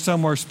like they're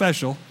somewhere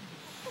special.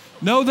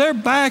 No, their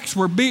backs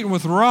were beaten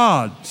with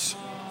rods.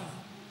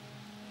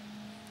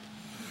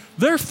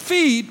 Their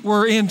feet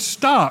were in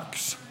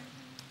stocks.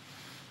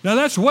 Now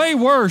that's way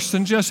worse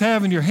than just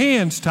having your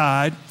hands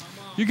tied.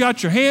 You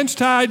got your hands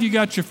tied, you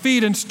got your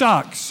feet in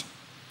stocks.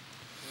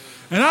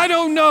 And I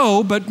don't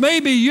know, but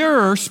maybe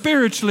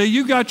spiritually,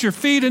 you got your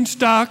feet in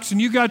stocks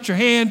and you got your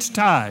hands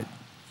tied.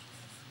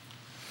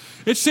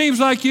 It seems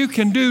like you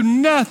can do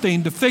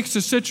nothing to fix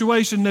the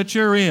situation that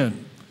you're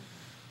in.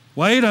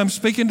 Wade, I'm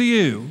speaking to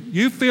you.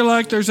 You feel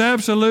like there's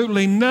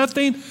absolutely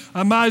nothing.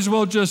 I might as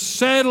well just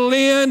settle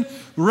in,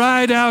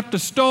 ride out the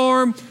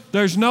storm.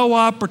 There's no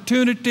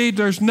opportunity.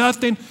 There's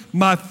nothing.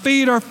 My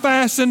feet are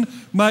fastened.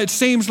 It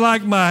seems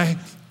like my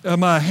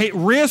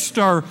wrists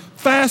are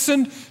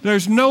fastened.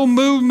 There's no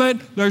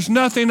movement. There's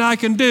nothing I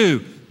can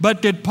do.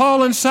 But did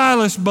Paul and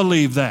Silas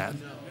believe that?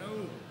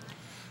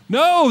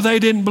 No, they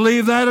didn't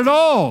believe that at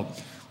all.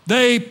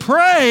 They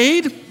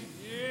prayed,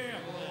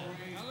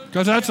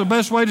 because that's the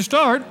best way to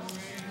start.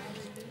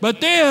 But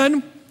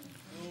then,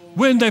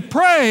 when they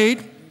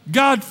prayed,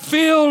 God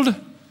filled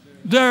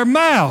their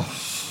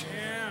mouths.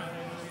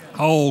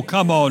 Oh,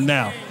 come on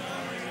now.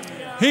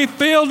 He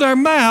filled their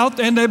mouth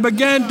and they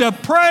began to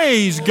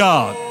praise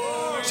God.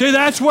 See,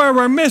 that's where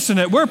we're missing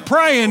it. We're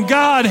praying,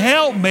 God,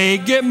 help me,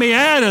 get me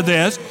out of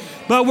this.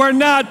 But we're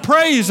not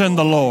praising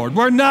the Lord.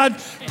 We're not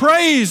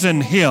praising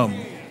Him.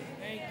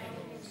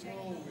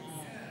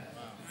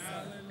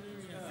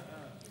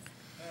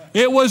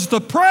 It was the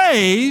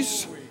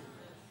praise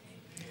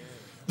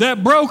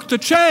that broke the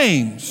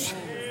chains.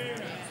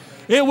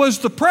 It was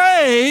the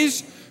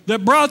praise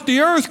that brought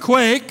the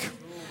earthquake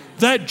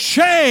that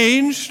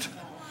changed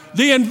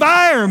the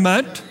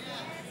environment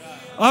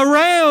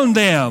around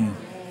them.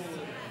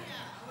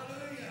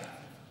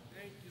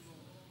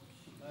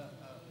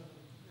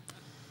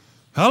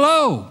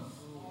 Hello.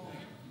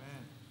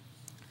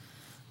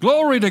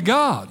 Glory to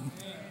God.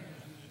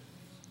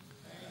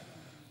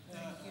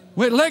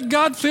 Wait, let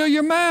God fill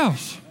your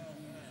mouth.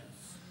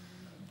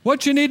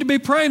 What you need to be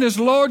praying is,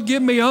 Lord,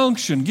 give me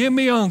unction, give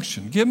me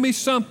unction, give me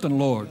something,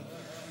 Lord.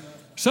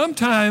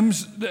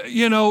 Sometimes,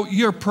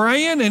 you're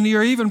praying and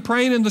you're even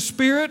praying in the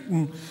Spirit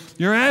and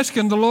you're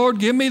asking the Lord,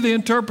 give me the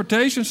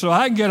interpretation so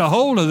I can get a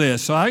hold of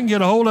this, so I can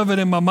get a hold of it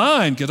in my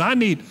mind, because I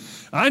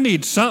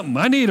need something.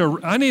 I need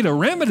a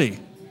remedy.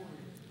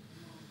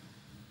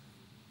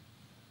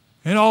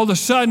 And all of a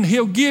sudden,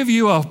 He'll give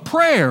you a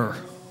prayer.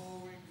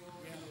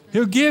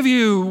 He'll give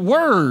you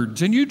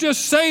words, and you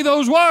just say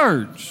those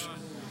words.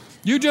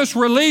 You just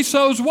release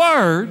those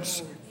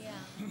words,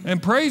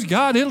 and praise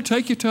God, it'll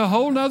take you to a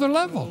whole nother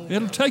level.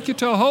 It'll take you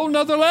to a whole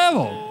nother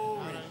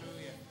level.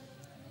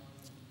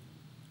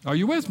 Are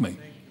you with me?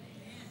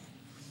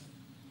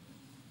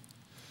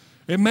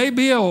 It may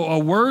be a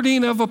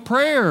wording of a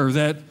prayer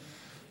that,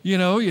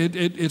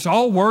 it's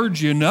all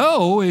words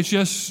it's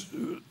just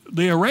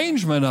the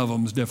arrangement of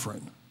them is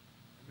different.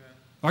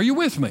 Are you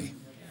with me?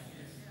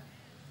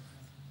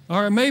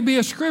 Or it may be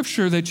a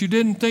scripture that you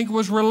didn't think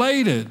was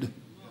related.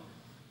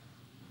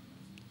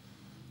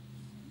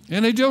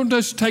 And they don't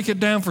just take it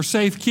down for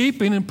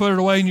safekeeping and put it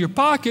away in your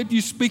pocket.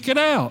 You speak it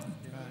out.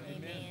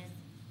 Amen.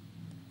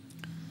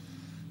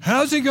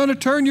 How's He going to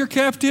turn your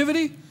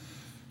captivity?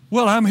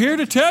 Well, I'm here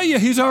to tell you,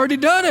 He's already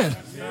done it.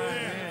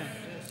 Amen.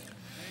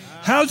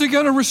 How's He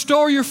going to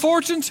restore your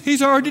fortunes?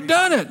 He's already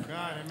done it.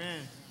 Amen.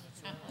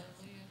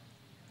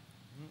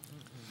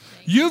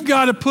 You've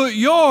got to put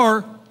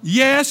your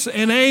yes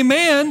and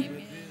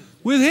amen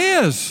with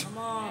His.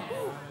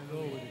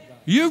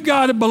 You've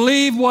got to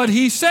believe what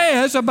He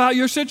says about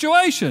your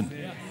situation.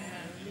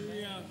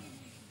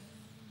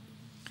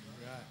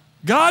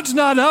 God's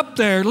not up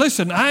there.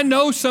 Listen, I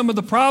know some of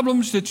the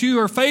problems that you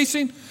are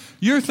facing.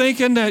 You're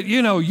thinking that,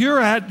 you're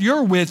at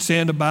your wit's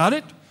end about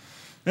it.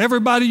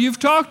 Everybody you've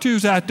talked to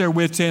is at their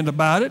wit's end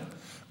about it.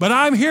 But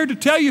I'm here to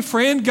tell you,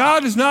 friend,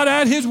 God is not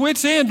at His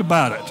wit's end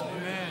about it.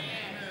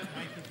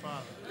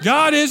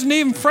 God isn't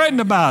even fretting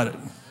about it.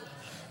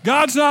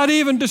 God's not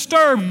even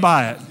disturbed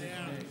by it.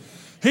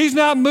 He's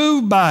not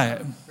moved by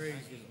it.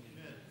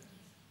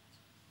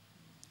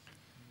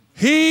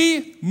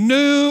 He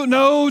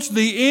knows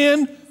the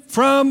end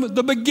from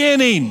the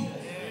beginning.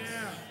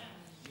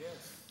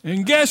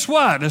 And guess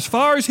what? As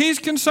far as He's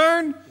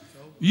concerned,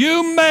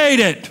 you made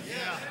it.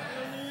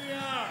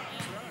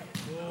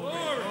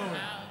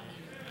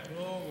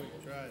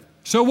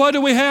 So what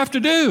do we have to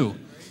do?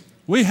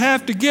 We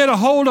have to get a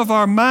hold of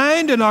our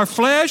mind and our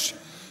flesh,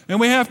 and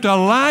we have to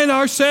align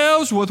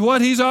ourselves with what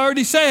He's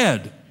already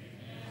said.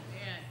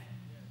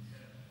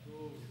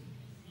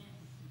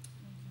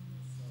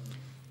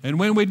 And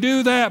when we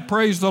do that,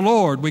 praise the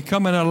Lord, we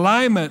come in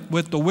alignment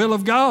with the will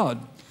of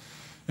God.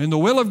 And the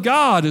will of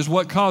God is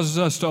what causes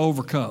us to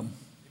overcome.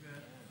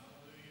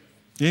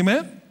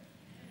 Amen?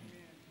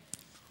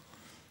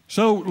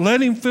 So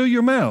let Him fill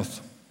your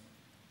mouth.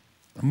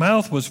 The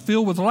mouth was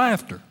filled with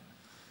laughter.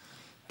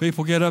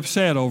 People get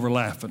upset over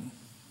laughing.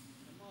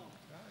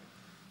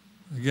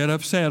 They get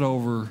upset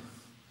over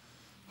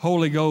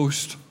Holy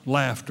Ghost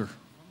laughter.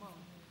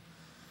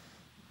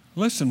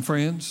 Listen,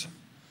 friends,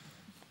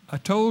 I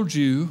told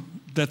you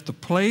that the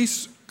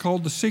place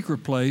called the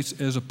secret place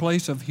is a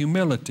place of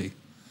humility.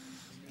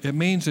 It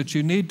means that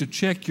you need to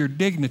check your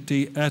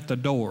dignity at the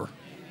door.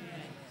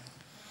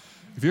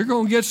 If you're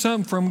going to get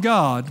something from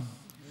God,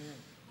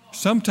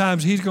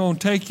 sometimes He's going to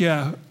take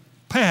you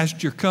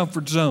past your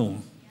comfort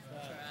zone.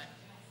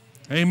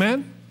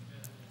 Amen?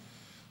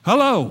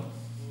 Hello.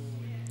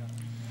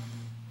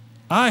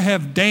 I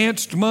have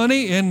danced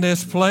money in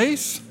this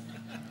place.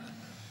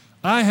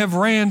 I have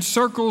ran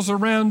circles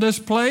around this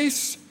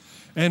place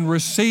and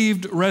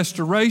received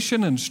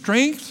restoration and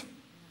strength.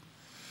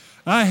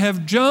 I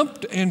have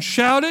jumped and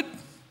shouted,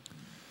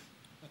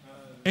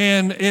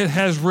 and it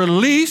has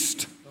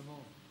released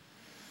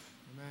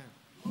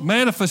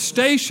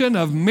manifestation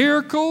of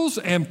miracles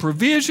and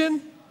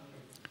provision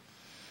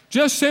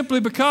just simply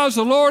because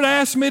the Lord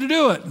asked me to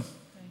do it.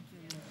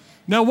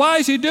 Now, why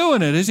is He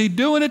doing it? Is He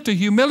doing it to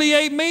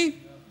humiliate me?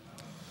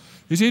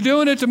 Is He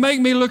doing it to make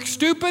me look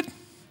stupid?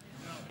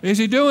 Is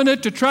He doing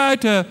it to try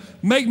to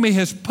make me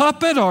His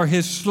puppet or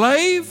His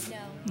slave?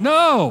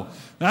 No,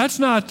 that's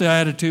not the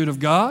attitude of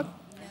God.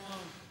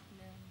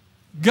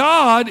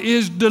 God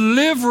is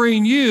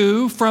delivering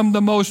you from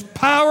the most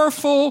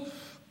powerful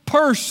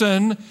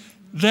person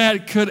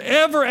that could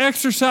ever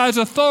exercise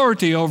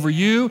authority over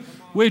you,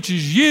 which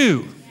is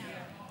you.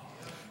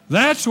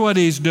 That's what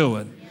He's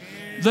doing.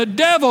 The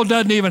devil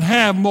doesn't even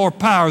have more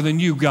power than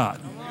you got.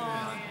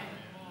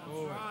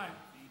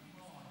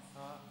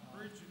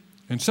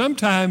 And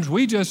sometimes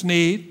we just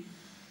need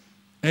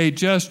a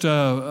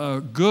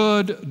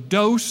good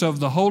dose of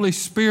the Holy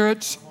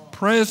Spirit's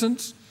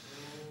presence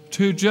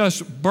to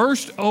just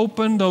burst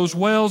open those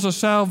wells of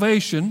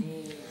salvation.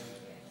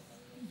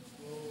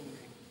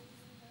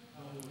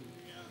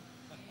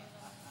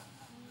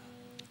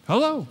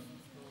 Hello.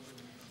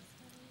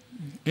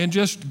 And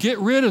just get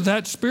rid of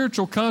that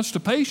spiritual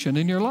constipation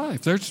in your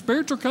life. There's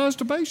spiritual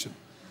constipation.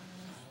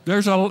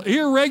 There's an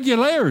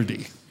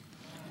irregularity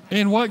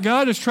in what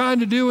God is trying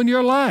to do in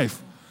your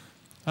life.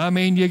 I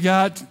mean, you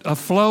got a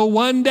flow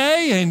one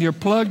day and you're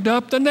plugged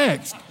up the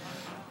next.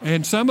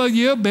 And some of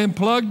you have been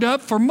plugged up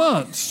for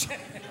months.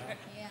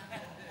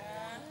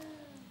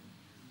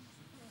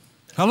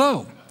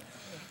 Hello.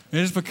 It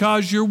is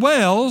because your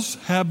wells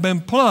have been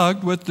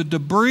plugged with the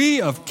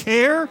debris of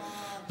care,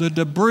 the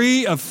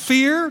debris of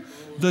fear,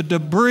 the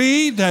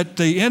debris that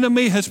the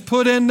enemy has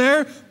put in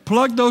there.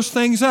 Plug those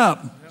things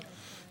up.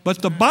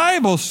 But the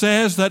Bible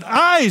says that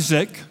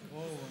Isaac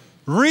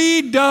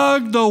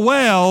redug the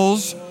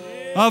wells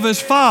of his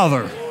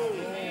father.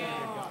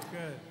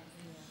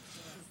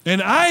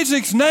 And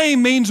Isaac's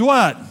name means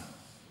what?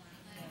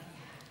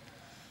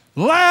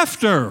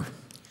 Laughter.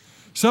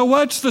 So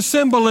what's the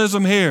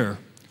symbolism here?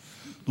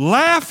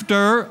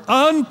 Laughter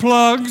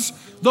unplugs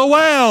the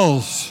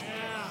wells.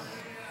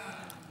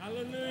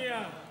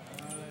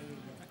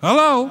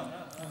 Hello?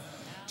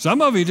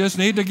 Some of you just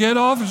need to get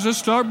off and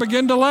just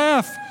begin to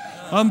laugh.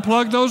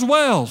 Unplug those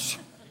wells.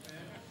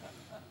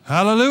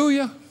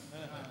 Hallelujah.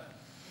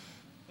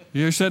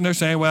 You're sitting there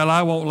saying, well,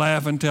 I won't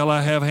laugh until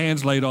I have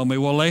hands laid on me.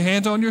 Well, lay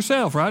hands on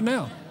yourself right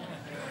now.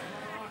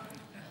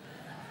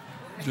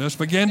 Just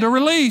begin to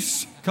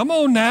release. Come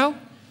on now.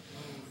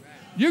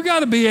 You got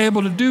to be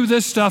able to do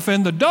this stuff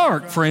in the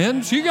dark,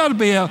 friends. You got to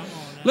be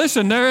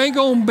listen, there ain't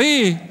going to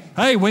be,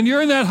 hey, when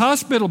you're in that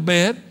hospital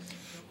bed,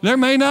 there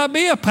may not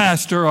be a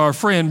pastor or a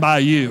friend by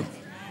you.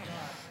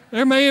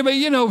 There may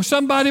be,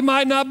 somebody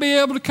might not be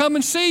able to come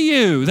and see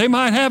you. They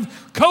might have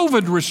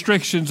COVID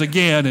restrictions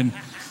again, and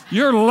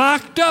you're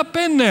locked up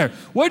in there.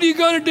 What are you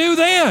going to do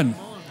then?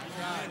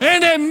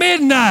 And at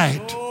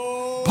midnight,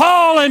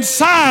 Paul and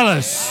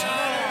Silas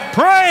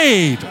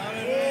prayed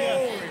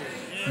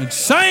and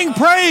sang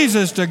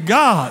praises to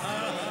God.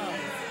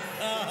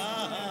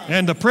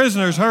 And the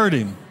prisoners heard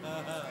him.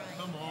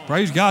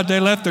 Praise God, they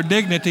left their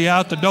dignity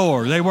out the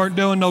door. They weren't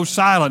doing no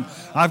silent,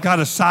 I've got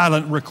a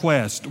silent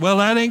request. Well,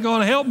 that ain't going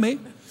to help me.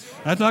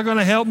 That's not going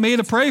to help me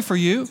to pray for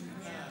you.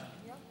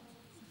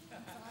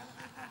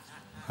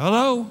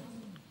 Hello?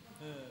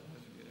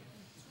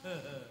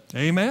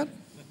 Amen?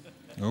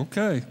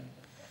 Okay.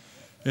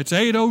 It's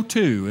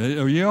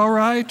 8:02. Are you all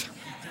right?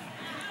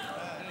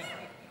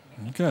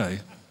 Okay.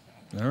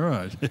 All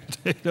right. It's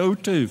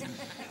 8:02.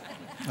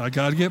 I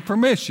got to get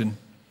permission.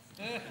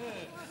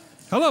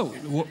 Hello.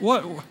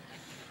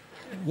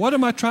 What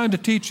am I trying to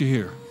teach you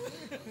here?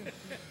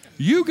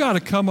 You got to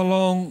come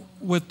along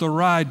with the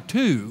ride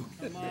too.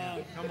 Come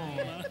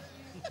on.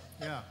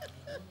 Yeah.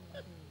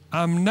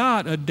 I'm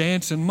not a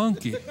dancing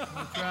monkey.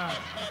 That's right.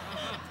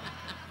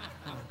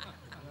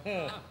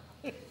 And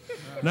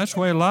that's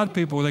why a lot of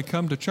people, they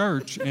come to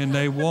church and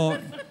they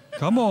want,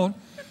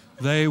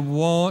 they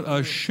want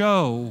a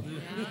show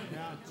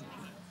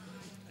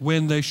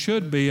when they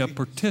should be a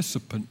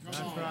participant.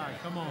 That's right.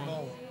 Come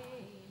on.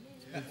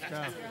 Good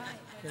stuff.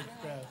 Good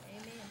stuff.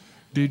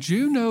 Did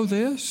you know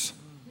this?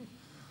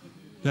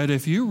 That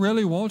if you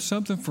really want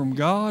something from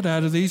God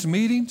out of these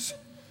meetings,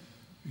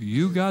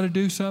 you got to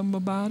do something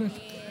about it?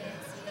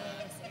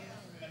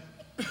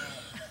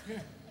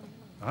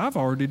 I've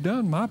already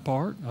done my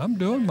part. I'm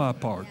doing my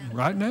part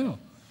right now.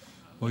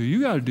 Well,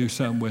 you got to do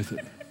something with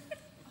it.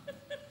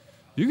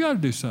 You got to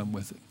do something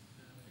with it.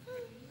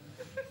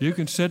 You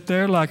can sit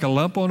there like a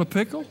lump on a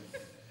pickle,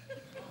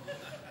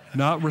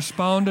 not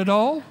respond at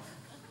all,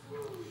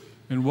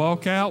 and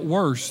walk out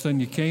worse than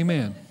you came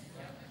in.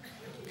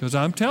 Because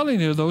I'm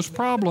telling you, those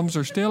problems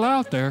are still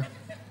out there.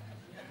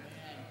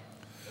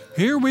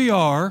 Here we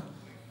are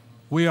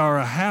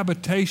a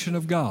habitation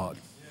of God.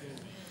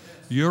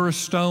 You're a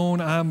stone,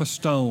 I'm a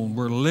stone.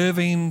 We're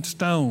living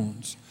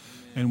stones.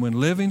 And when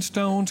living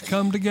stones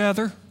come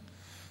together,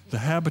 the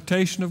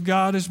habitation of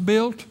God is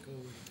built,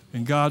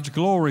 and God's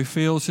glory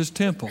fills his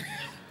temple.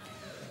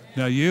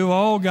 Now, you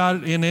all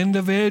got an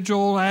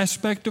individual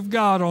aspect of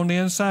God on the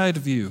inside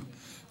of you.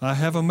 I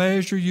have a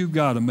measure, you've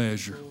got a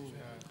measure.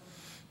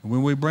 And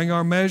when we bring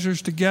our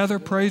measures together,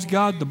 praise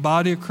God, the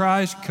body of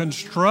Christ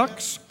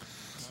constructs,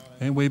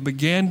 and we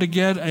begin to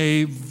get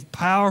a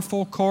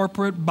powerful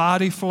corporate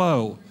body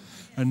flow.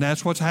 And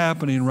that's what's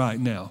happening right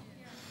now.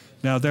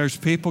 Now, there's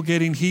people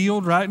getting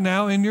healed right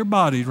now in your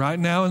body, right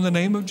now in the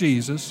name of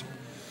Jesus.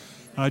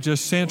 I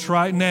just sense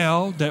right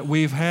now that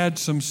we've had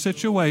some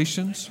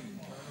situations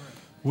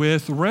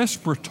with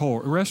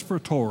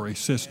respiratory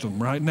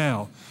system right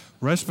now.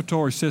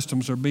 Respiratory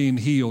systems are being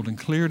healed and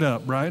cleared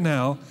up right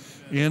now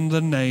in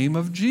the name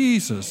of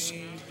Jesus.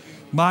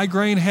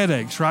 Migraine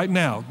headaches right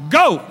now,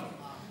 go!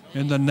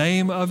 In the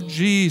name of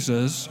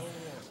Jesus,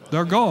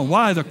 they're gone.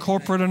 Why? The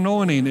corporate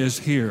anointing is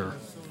here.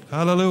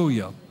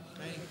 Hallelujah.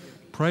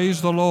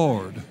 Praise the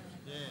Lord.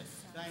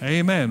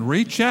 Amen.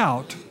 Reach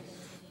out.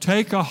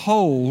 Take a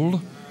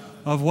hold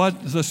of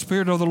what the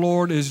Spirit of the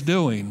Lord is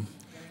doing.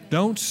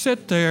 Don't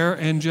sit there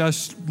and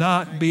just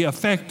not be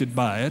affected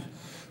by it.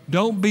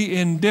 Don't be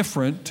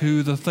indifferent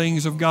to the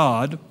things of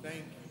God.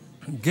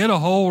 Get a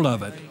hold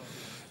of it.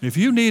 If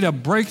you need a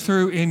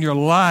breakthrough in your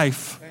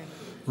life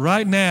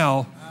right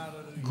now,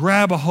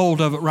 grab a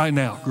hold of it right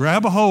now.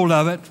 Grab a hold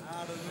of it.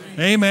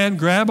 Amen.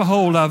 Grab a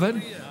hold of it.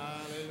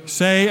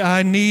 Say,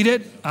 I need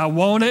it. I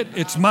want it.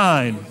 It's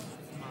mine.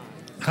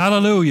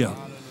 Hallelujah.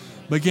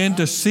 Begin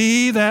to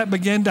see that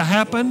begin to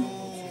happen.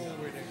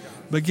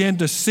 Begin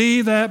to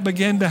see that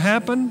begin to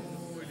happen.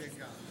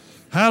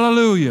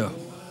 Hallelujah.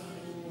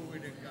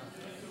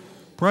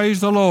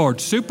 Praise the Lord.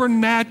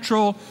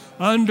 Supernatural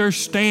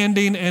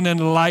understanding and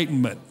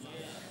enlightenment.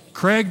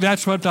 Craig,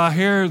 that's what I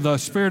hear the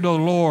Spirit of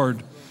the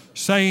Lord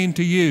saying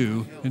to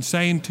you and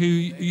saying to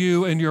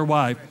you and your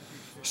wife.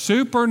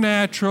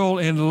 Supernatural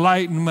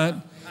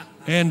enlightenment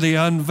and the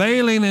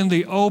unveiling and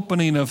the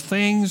opening of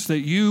things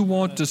that you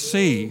want to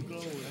see.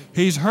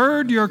 He's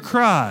heard your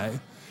cry.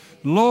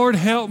 Lord,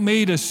 help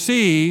me to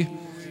see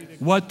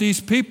what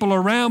these people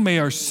around me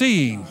are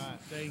seeing.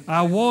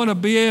 I want to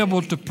be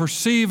able to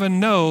perceive and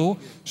know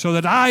so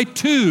that I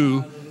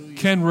too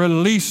can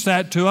release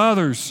that to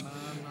others.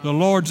 The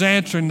Lord's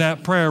answering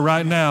that prayer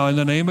right now in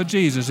the name of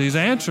Jesus. He's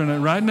answering it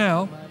right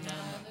now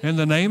in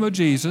the name of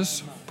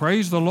Jesus.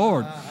 Praise the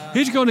Lord.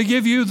 He's going to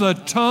give you the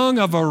tongue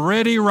of a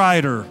ready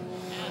writer.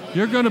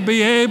 You're going to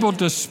be able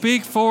to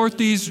speak forth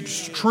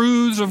these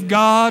truths of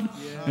God,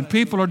 and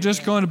people are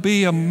just going to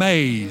be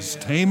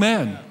amazed.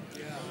 Amen.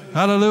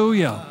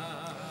 Hallelujah.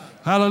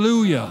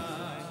 Hallelujah.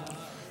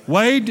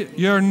 Wade,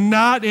 you're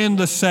not in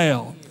the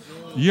cell.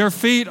 Your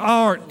feet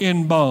aren't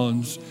in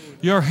bonds.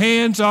 Your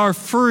hands are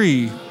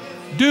free.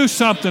 Do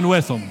something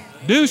with them.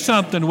 Do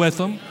something with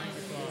them.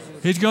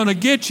 He's going to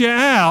get you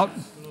out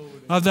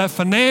of that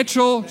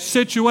financial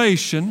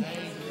situation.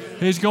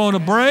 He's going to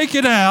break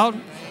it out,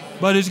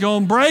 but he's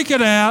going to break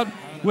it out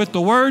with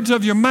the words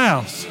of your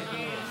mouth.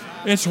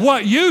 It's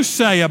what you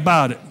say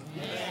about it.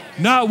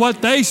 Not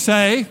what they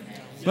say,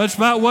 but it's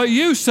about what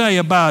you say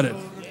about it.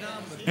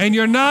 And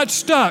you're not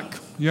stuck.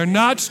 You're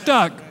not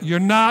stuck. You're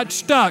not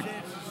stuck.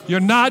 You're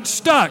not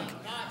stuck.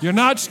 You're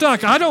not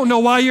stuck. I don't know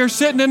why you're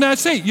sitting in that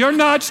seat. You're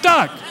not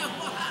stuck.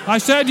 I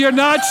said you're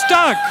not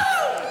stuck.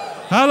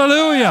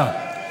 Hallelujah.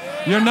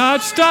 You're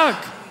not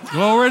stuck.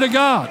 Glory to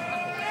God.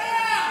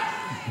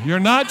 You're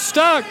not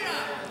stuck.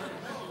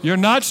 You're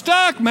not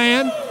stuck,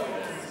 man.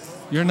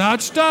 You're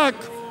not stuck.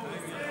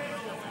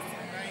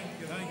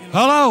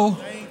 Hello.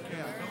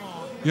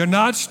 You're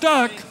not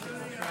stuck.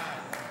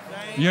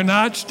 You're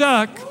not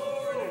stuck.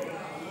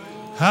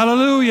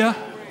 Hallelujah.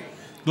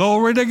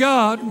 Glory to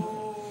God.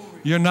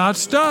 You're not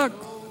stuck.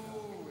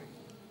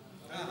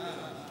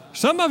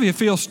 Some of you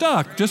feel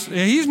stuck.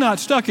 He's not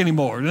stuck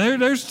anymore.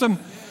 There's some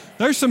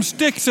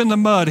sticks in the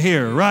mud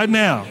here right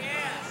now.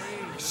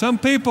 Some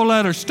people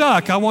that are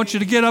stuck, I want you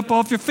to get up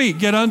off your feet.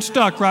 Get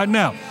unstuck right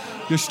now.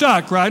 You're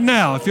stuck right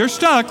now. If you're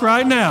stuck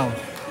right now,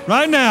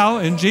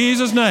 in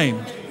Jesus' name.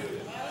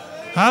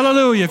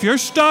 Hallelujah. If you're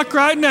stuck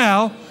right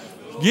now,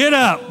 get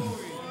up.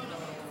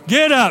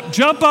 Get up.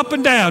 Jump up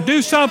and down.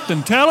 Do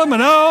something. Tell them,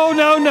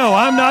 no,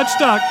 I'm not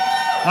stuck.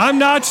 I'm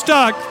not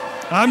stuck.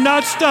 I'm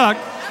not stuck.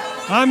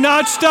 I'm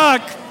not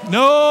stuck.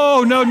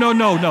 No.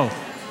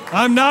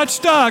 I'm not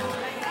stuck.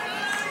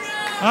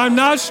 I'm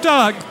not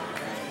stuck.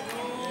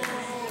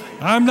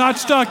 I'm not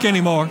stuck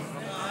anymore.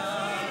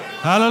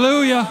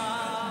 Hallelujah.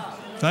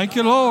 Thank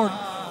you, Lord.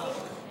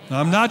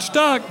 I'm not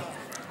stuck.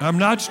 I'm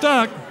not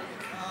stuck.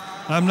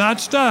 I'm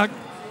not stuck.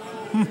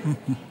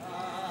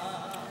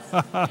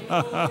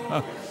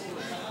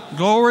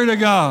 Glory to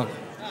God.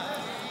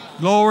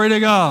 Glory to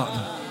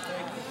God.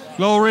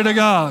 Glory to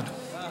God.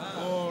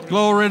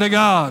 Glory to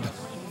God.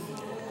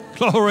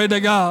 Glory to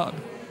God.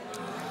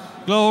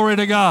 Glory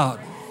to God.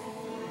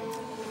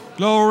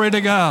 Glory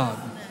to God.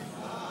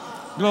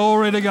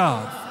 Glory to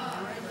God.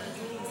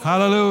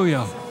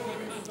 Hallelujah.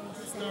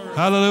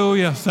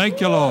 Hallelujah. Thank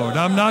you, Lord.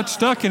 I'm not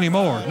stuck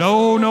anymore.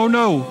 No.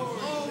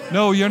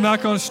 No, you're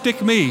not going to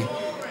stick me.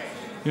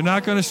 You're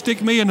not going to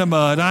stick me in the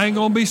mud. I ain't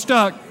going to be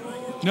stuck.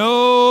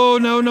 No.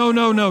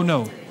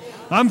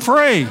 I'm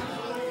free.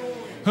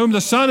 Whom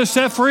the Son has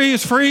set free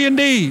is free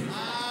indeed.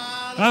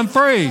 I'm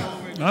free.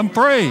 I'm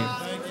free.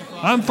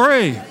 I'm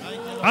free.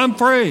 I'm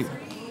free.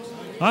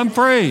 I'm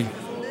free.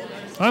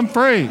 I'm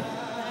free.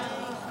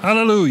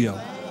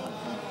 Hallelujah.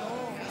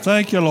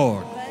 Thank you,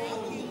 Lord.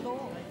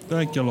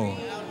 Thank you, Lord.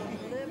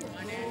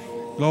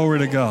 Glory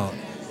to God.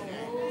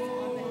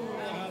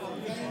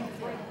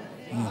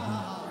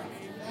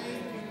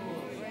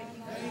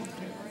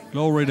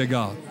 Glory to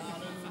God.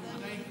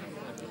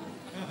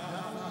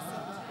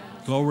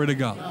 Glory to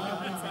God.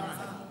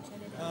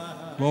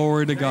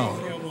 Glory to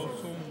God.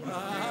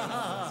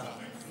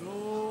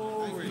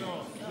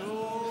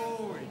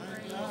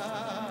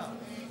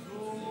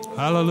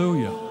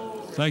 Hallelujah.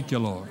 Thank you,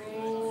 Lord.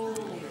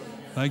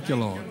 Thank you,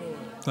 Lord.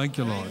 Thank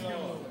you, Lord.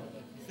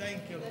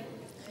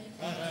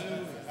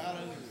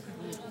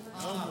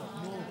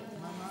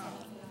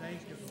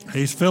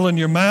 He's filling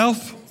your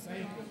mouth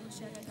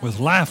with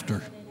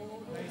laughter.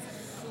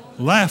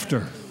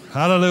 Laughter.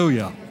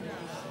 Hallelujah.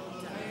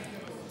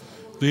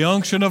 The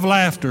unction of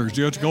laughter is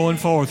just going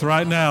forth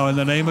right now in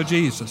the name of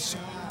Jesus.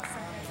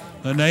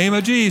 The name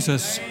of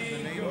Jesus.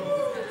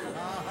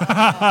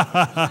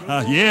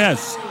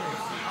 Yes.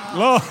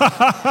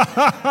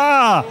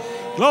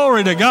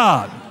 Glory to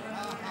God.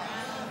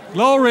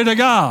 Glory to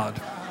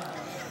God.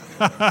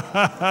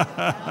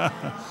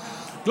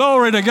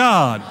 Glory to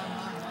God.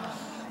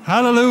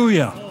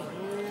 Hallelujah.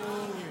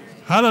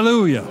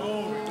 Hallelujah.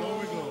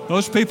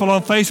 Those people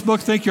on Facebook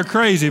think you're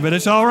crazy, but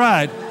it's all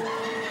right.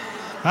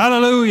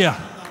 Hallelujah.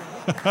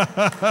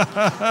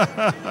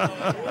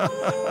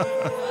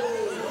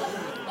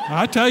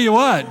 I tell you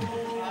what,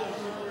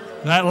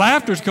 that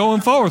laughter's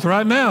going forth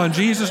right now in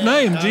Jesus'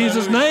 name,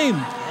 Jesus'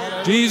 name,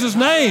 Jesus'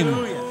 name.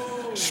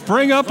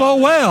 Spring up, oh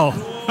well.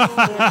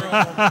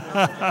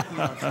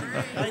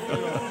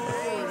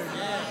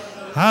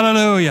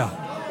 Hallelujah.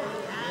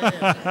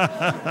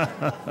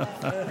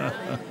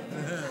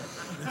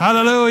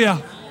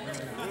 Hallelujah.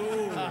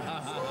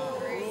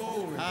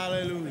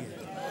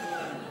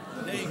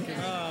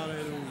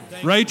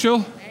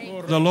 Rachel,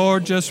 the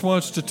Lord just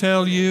wants to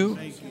tell you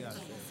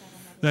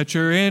that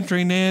you're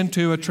entering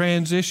into a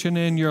transition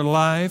in your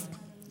life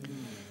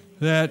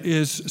that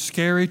is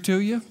scary to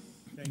you.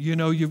 You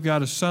know, you've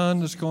got a son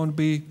that's going to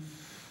be,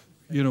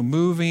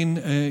 moving,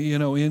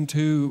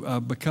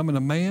 into becoming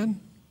a man.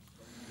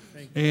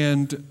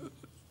 And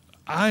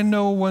I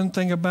know one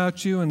thing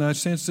about you, and I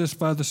sense this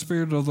by the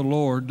Spirit of the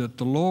Lord, that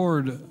the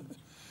Lord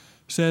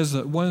says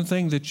that one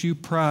thing that you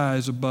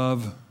prize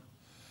above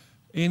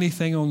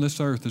anything on this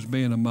earth is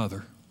being a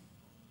mother.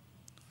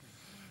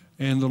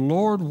 And the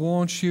Lord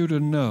wants you to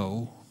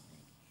know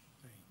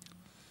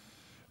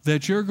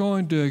that you're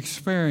going to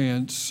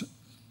experience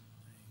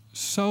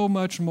so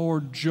much more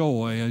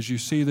joy as you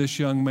see this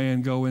young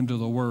man go into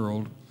the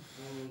world.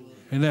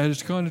 And that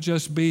it's going to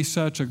just be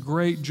such a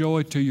great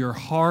joy to your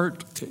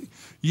heart.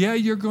 Yeah,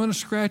 you're going to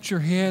scratch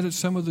your head at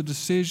some of the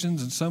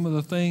decisions and some of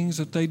the things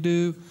that they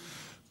do,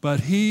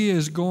 but he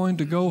is going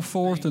to go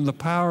forth in the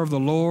power of the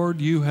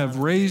Lord. You have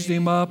raised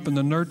him up in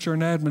the nurture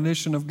and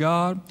admonition of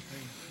God.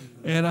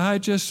 And I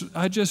just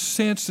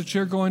sense that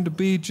you're going to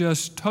be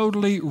just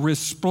totally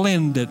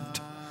resplendent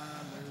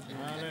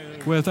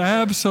with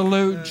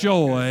absolute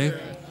joy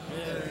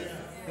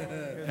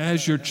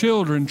as your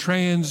children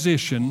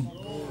transition.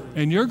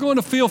 And you're going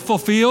to feel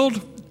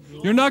fulfilled.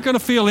 You're not going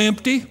to feel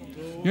empty.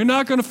 You're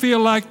not going to feel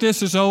like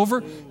this is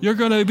over. You're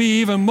going to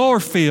be even more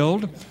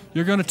filled.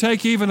 You're going to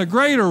take even a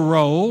greater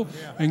role,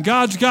 and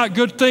God's got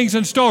good things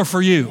in store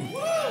for you.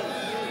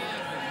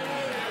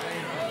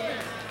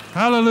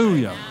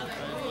 Hallelujah.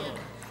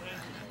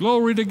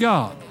 Glory to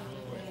God.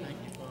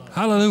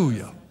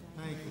 Hallelujah.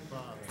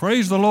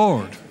 Praise the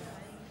Lord.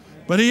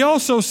 But he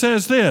also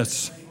says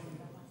this.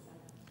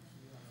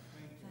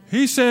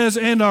 He says,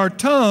 and our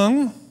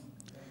tongue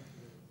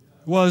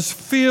was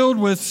filled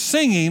with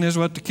singing, is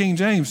what the King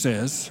James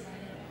says.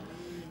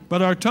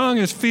 But our tongue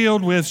is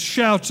filled with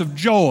shouts of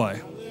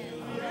joy.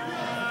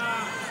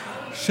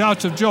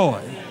 Shouts of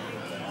joy.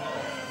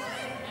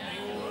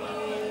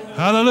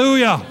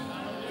 Hallelujah.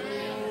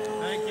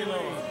 Thank you,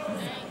 Lord.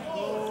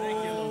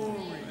 Thank you, Lord.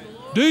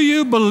 Do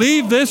you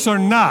believe this or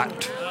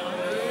not?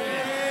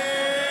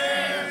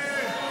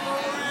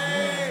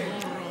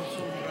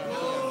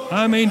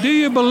 I mean, do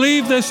you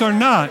believe this or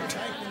not?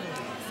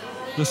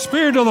 The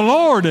Spirit of the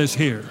Lord is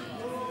here.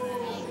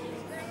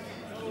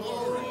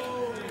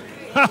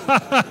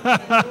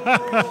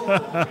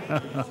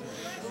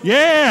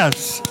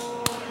 Yes.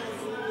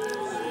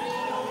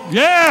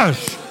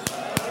 Yes.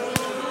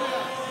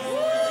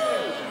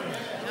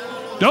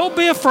 Don't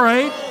be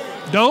afraid.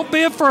 Don't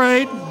be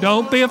afraid.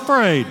 Don't be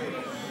afraid.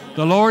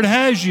 The Lord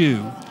has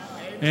you,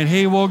 and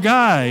He will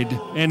guide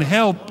and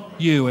help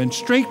you and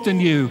strengthen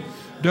you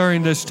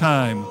during this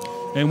time.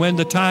 And when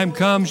the time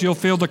comes, you'll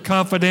feel the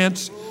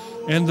confidence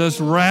and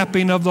this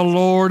wrapping of the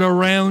Lord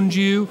around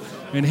you,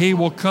 and He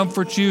will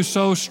comfort you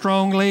so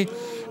strongly.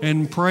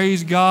 And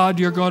praise God,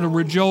 you're going to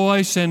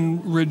rejoice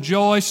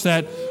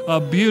that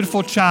a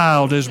beautiful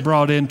child is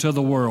brought into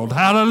the world.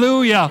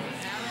 Hallelujah.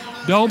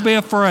 Don't be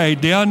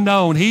afraid. The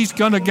unknown, He's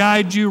going to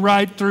guide you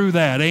right through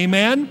that.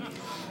 Amen.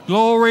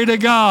 Glory to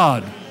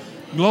God.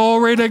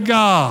 Glory to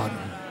God.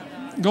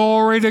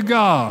 Glory to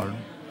God.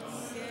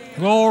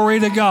 Glory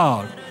to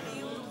God.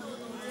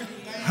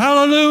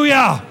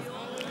 Hallelujah.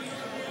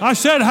 I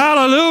said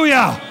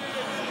hallelujah.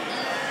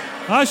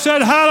 I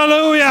said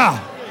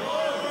hallelujah.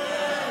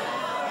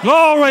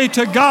 Glory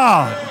to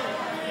God.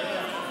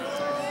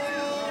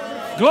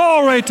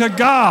 Glory to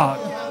God.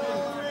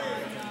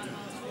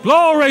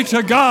 Glory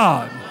to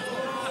God.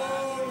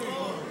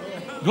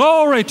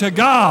 Glory to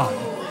God.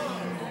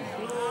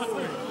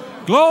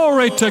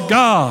 Glory to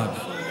God.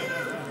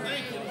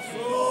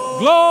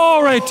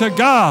 Glory to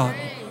God.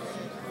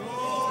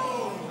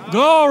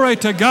 Glory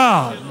to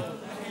God.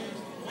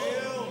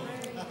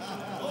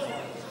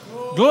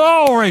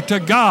 Glory to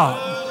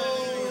God.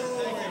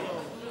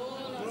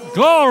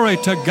 Glory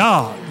to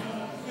God.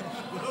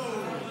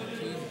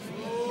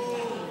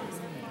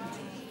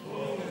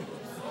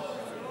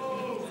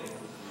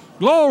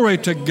 Glory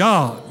to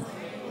God.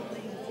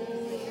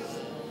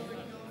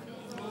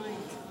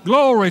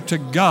 Glory to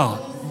God.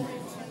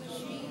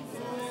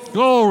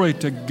 Glory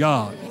to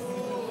God.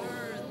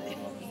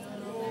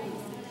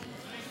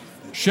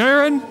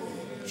 Sharon,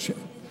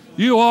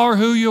 you are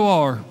who you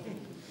are.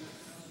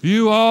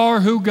 You are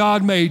who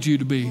God made you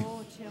to be.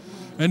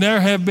 And there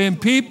have been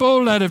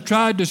people that have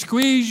tried to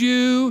squeeze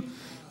you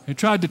and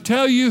tried to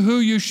tell you who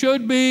you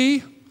should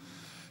be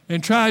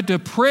and tried to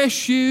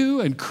press you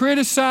and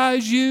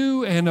criticize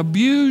you and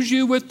abuse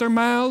you with their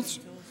mouths.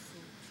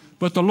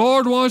 But the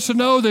Lord wants to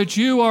know that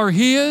you are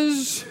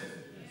His.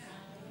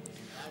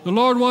 The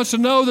Lord wants to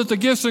know that the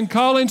gifts and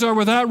callings are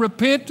without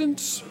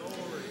repentance,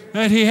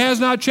 that He has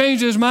not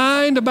changed His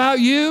mind about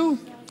you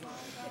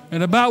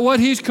and about what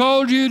He's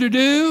called you to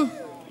do,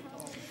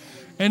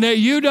 and that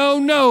you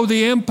don't know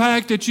the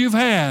impact that you've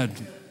had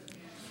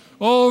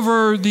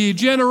over the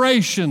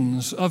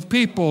generations of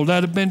people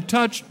that have been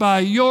touched by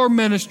your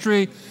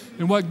ministry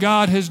and what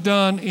God has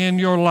done in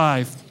your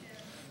life.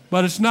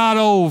 But it's not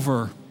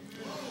over.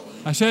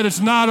 I said it's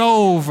not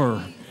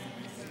over.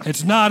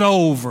 It's not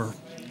over.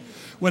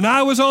 When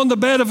I was on the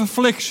bed of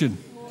affliction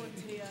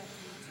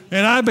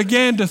and I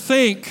began to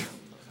think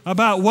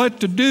about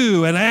what to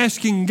do and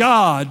asking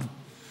God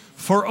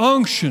for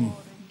unction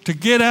to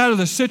get out of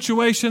the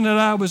situation that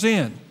I was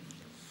in,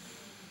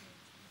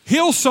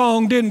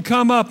 Hillsong didn't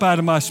come up out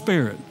of my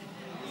spirit.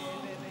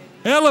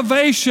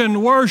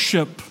 Elevation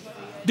worship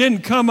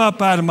didn't come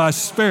up out of my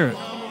spirit.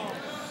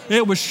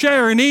 It was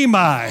Sharon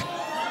Emai.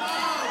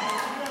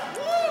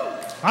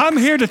 I'm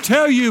here to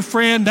tell you,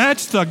 friend,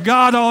 that's the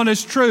God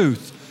honest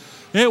truth.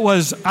 It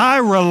was I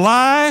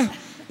Rely.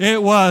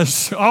 It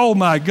was, oh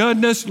my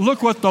goodness,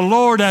 look what the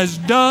Lord has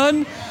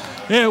done.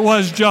 It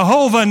was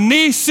Jehovah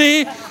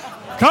Nissi.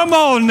 Come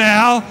on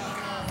now.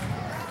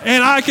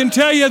 And I can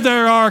tell you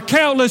there are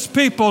countless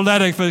people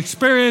that have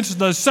experienced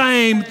the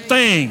same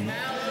thing.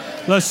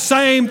 The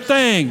same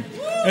thing.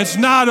 It's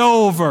not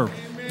over.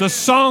 The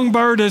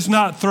songbird is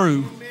not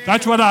through.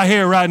 That's what I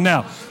hear right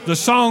now. The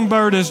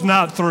songbird is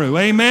not through.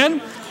 Amen?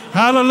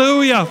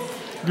 Hallelujah.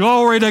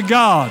 Glory to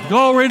God.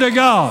 Glory to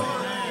God.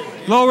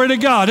 Glory to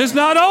God. It's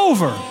not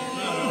over.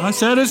 I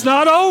said it's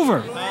not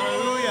over.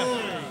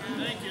 Hallelujah.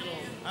 Thank you,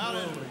 Lord.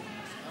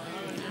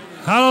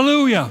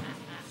 Hallelujah.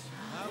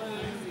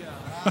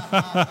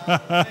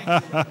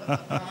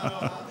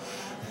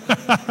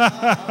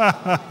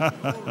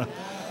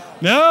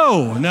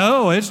 Hallelujah.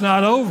 No, it's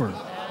not over.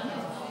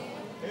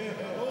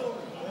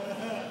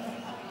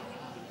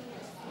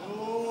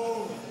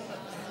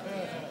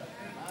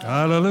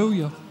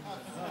 Hallelujah.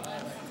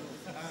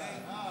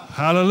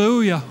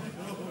 Hallelujah.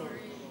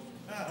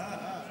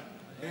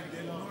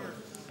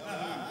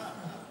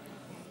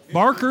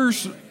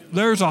 Barkers,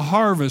 there's a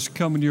harvest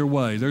coming your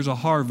way. There's a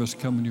harvest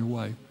coming your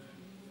way.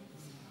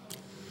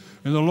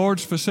 And the Lord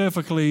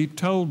specifically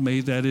told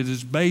me that it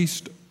is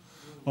based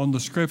on the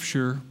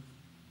scripture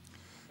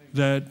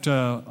that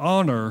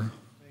honor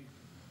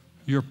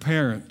your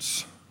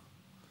parents,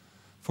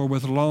 for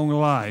with long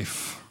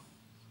life,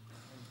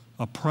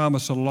 a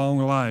promise of long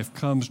life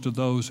comes to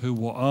those who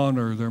will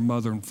honor their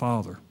mother and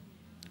father.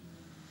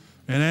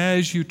 And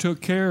as you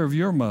took care of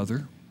your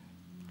mother,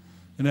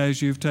 and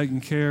as you've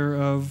taken care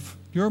of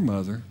your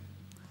mother,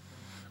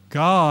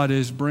 God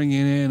is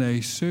bringing in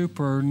a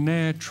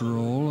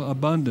supernatural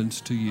abundance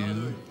to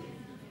you.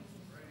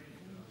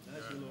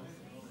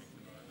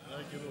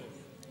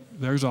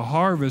 There's a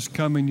harvest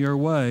coming your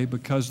way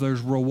because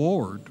there's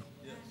reward.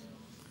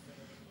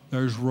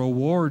 There's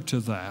reward to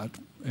that.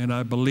 And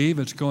I believe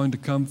it's going to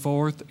come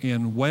forth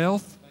in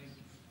wealth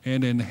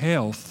and in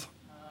health.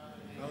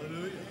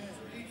 Hallelujah.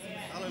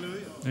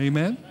 Hallelujah.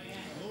 Amen.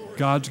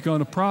 God's going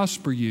to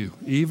prosper you.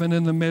 Even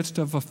in the midst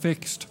of a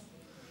fixed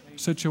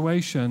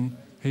situation,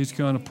 He's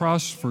going to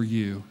prosper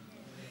you.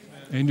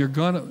 And you're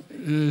going to,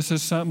 this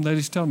is something that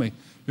He's telling me,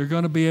 you're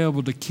going to be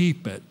able to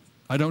keep it.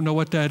 I don't know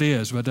what that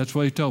is, but that's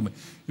what He told me.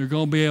 You're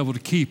going to be able to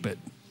keep it.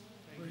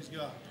 Praise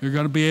God. You're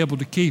going to be able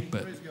to keep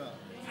it. Praise God.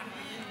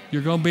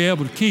 You're going to be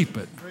able to keep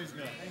it. Praise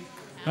God.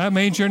 That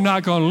means you're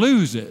not going to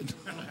lose it.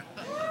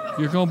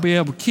 You're going to be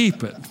able to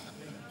keep it.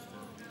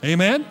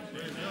 Amen?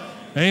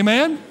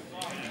 Amen?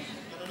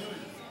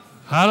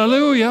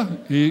 Hallelujah.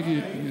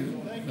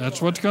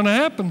 That's what's going to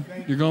happen.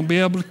 You're going to be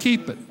able to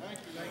keep it.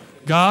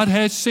 God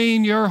has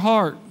seen your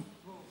heart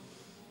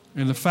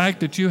and the fact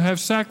that you have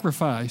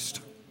sacrificed.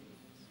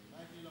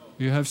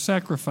 You have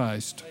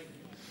sacrificed,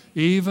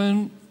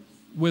 even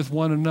with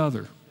one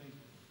another,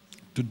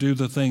 to do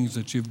the things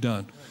that you've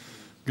done.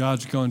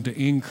 God's going to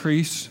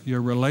increase your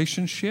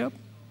relationship,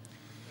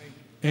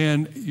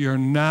 and you're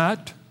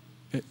not,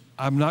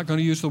 I'm not going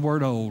to use the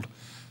word old,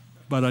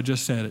 but I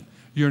just said it.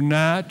 You're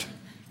not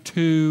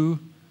too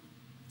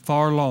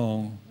far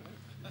along.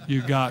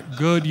 You got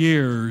good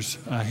years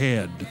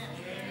ahead.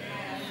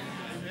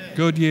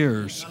 Good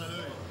years.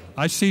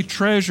 I see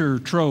treasure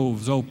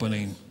troves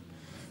opening.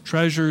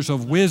 Treasures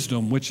of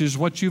wisdom, which is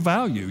what you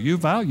value. You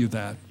value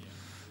that.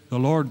 The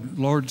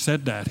Lord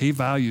said that. He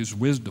values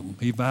wisdom.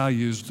 He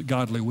values the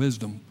godly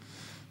wisdom.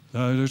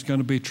 There's going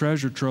to be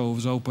treasure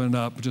troves opening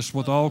up just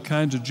with all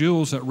kinds of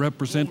jewels that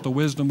represent the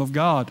wisdom of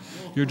God.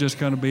 You're just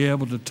going to be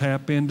able to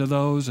tap into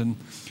those, and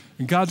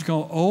God's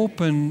going to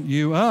open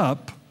you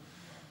up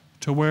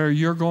to where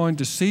you're going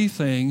to see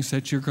things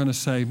that you're going to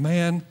say,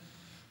 man,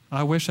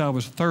 I wish I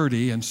was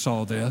 30 and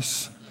saw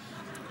this.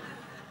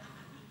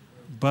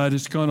 But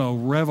it's going to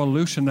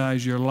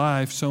revolutionize your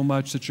life so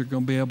much that you're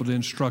going to be able to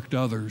instruct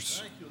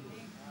others.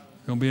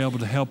 You're going to be able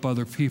to help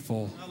other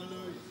people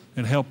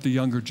and help the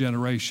younger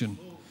generation.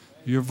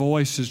 Your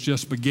voice is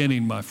just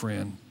beginning, my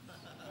friend.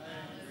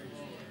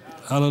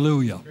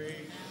 Hallelujah.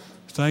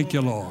 Thank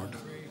you, Lord.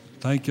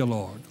 Thank you,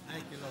 Lord.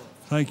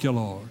 Thank you,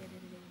 Lord.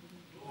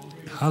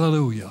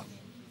 Hallelujah.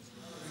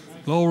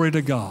 Glory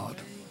to God.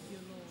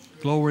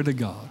 Glory to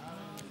God.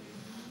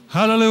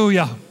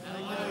 Hallelujah.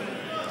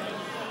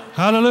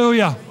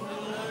 Hallelujah.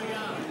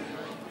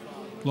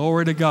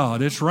 Glory to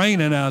God. It's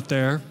raining out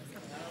there,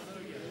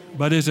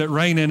 but is it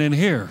raining in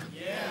here?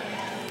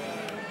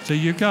 See,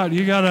 you got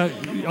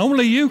to,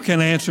 only you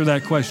can answer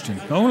that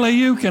question. Only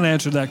you can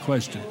answer that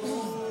question.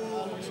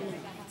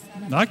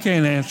 I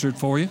can't answer it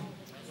for you.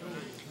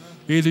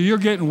 Either you're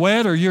getting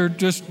wet or you're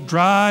just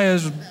dry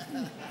as,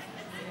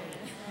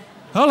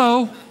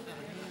 hello,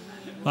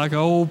 like an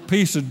old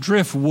piece of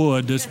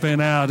driftwood that's been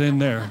out in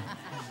there.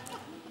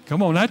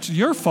 Come on, that's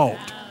your fault.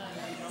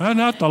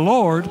 Not the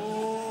Lord.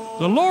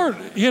 The Lord,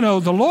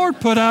 the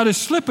Lord put out His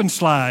slip and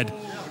slide.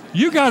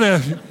 You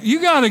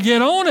gotta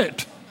get on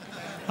it.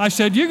 I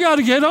said, you got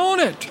to get on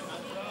it.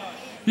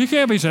 You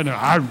can't be saying,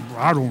 I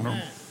don't know.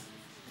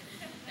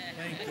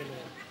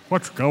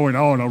 What's going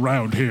on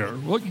around here?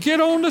 Well,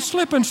 get on the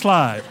slip and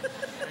slide.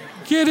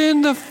 Get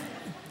in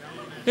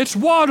it's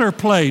water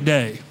play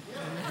day.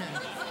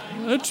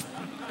 It's,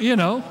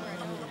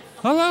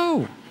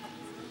 hello.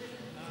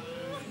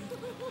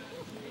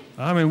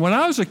 I mean, when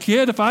I was a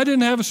kid, if I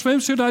didn't have a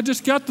swimsuit, I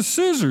just got the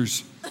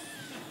scissors.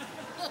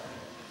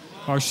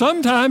 Or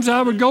sometimes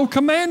I would go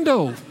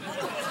commando.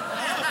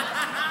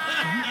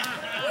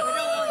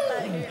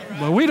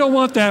 But we don't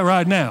want that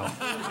right now.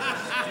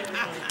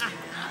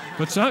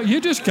 But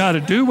you just got to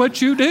do what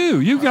you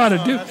do. You got to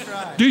do.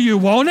 Do you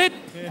want it?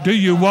 Do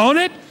you want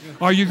it?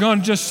 Are you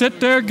going to just sit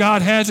there?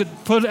 God has it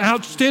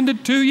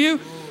extended to you.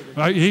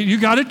 You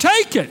got to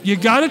take it. You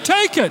got to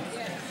take it.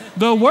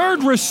 The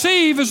word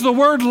receive is the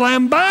word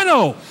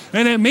lambano,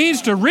 and it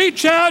means to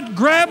reach out,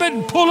 grab it,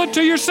 and pull it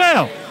to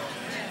yourself.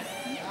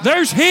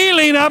 There's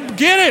healing up,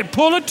 get it,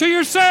 pull it to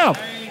yourself.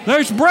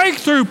 There's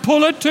breakthrough,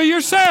 pull it to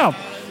yourself.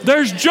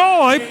 There's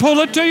joy, pull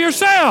it to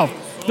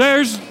yourself.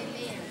 There's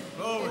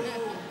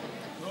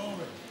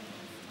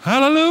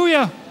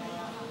hallelujah.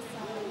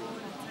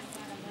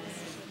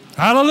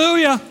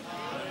 Hallelujah.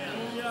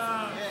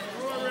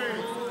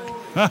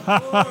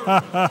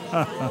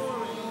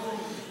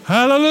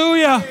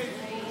 Hallelujah.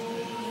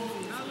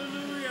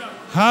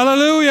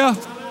 Hallelujah.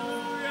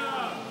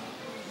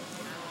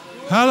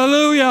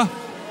 Hallelujah.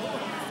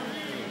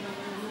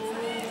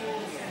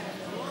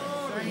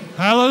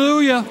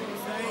 Hallelujah.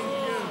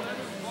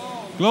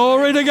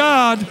 Glory to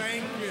God.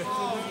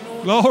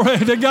 Glory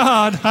to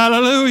God.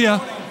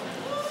 Hallelujah.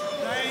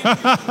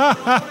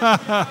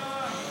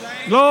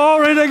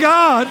 Glory to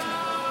God.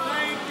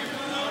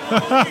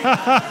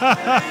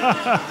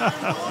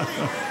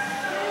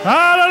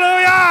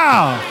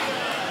 Hallelujah.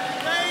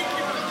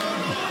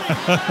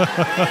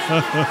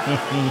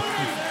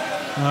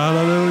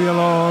 Hallelujah,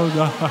 Lord.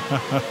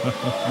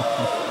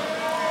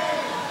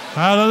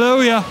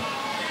 Hallelujah.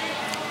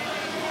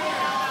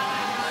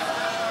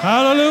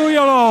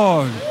 Hallelujah,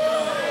 Lord.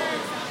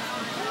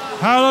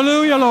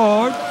 Hallelujah,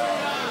 Lord.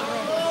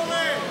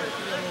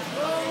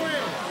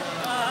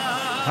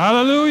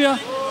 Hallelujah.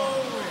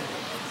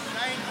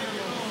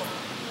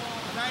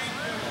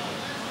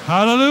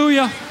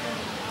 Hallelujah.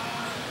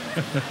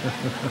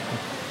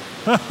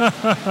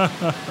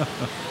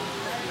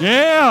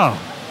 Yeah.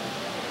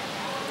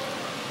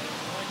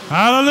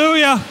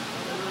 Hallelujah.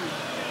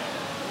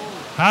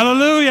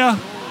 Hallelujah.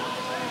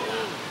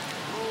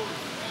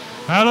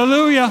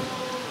 Hallelujah.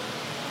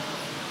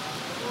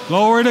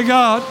 Glory to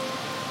God.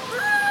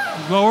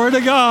 Glory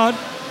to God.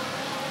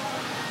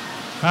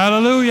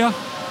 Hallelujah.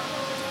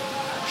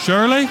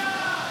 Shirley,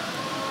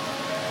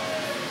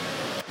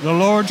 the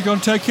Lord's going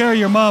to take care of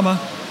your mama.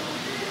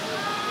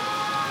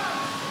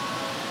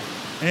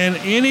 And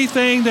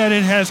anything that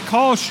it has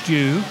cost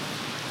you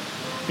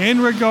in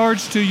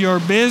regards to your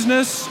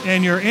business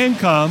and your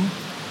income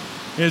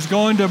is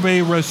going to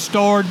be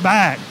restored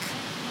back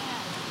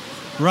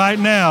right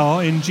now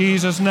in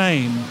Jesus'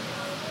 name.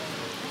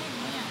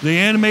 The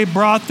enemy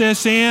brought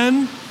this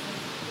in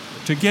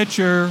to get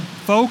your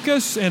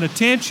focus and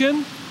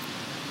attention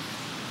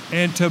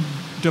and to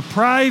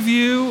deprive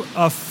you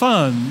of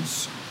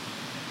funds.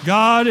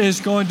 God is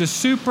going to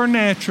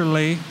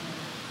supernaturally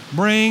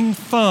bring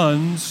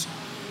funds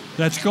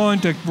that's going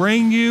to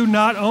bring you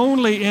not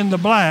only in the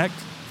black,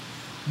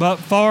 but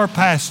far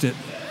past it.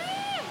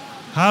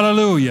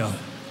 Hallelujah.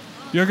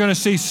 You're going to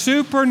see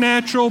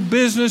supernatural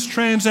business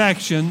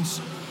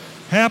transactions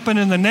happen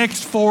in the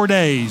next 4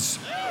 days.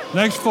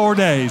 Next 4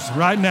 days,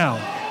 right now.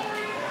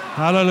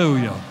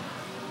 Hallelujah.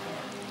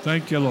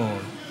 Thank you,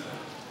 Lord.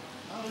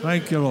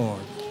 Thank you,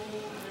 Lord.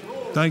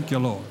 Thank you,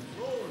 Lord.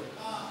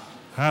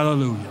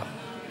 Hallelujah.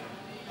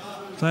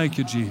 Thank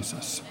you,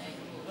 Jesus.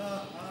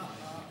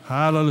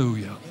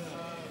 Hallelujah.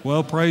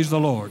 Well, praise the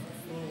Lord.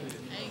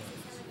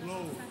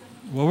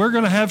 Well, we're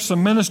going to have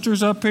some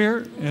ministers up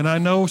here, and I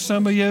know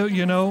some of you,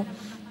 you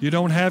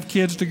don't have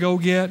kids to go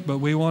get, but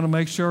we want to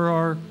make sure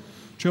our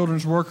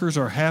children's workers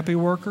are happy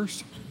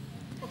workers.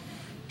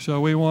 So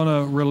we want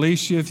to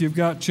release you if you've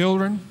got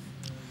children.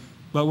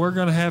 But we're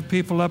going to have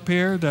people up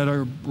here that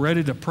are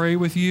ready to pray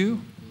with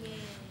you,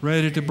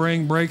 ready to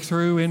bring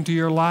breakthrough into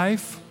your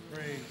life.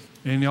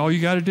 And all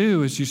you got to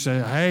do is you say,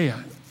 hey,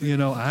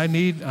 I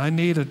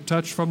need a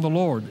touch from the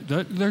Lord.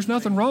 There's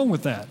nothing wrong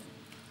with that.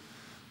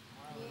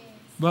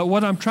 But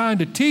what I'm trying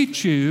to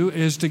teach you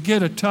is to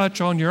get a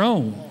touch on your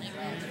own.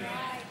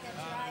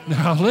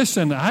 Now,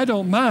 listen, I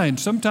don't mind.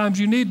 Sometimes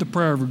you need the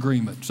prayer of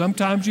agreement.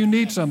 Sometimes you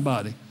need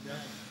somebody.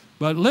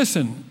 But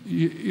listen,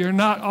 you're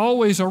not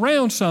always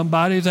around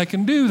somebody that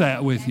can do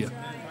that with you.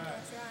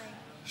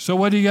 So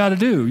what do you got to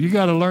do? You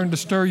got to learn to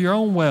stir your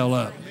own well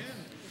up.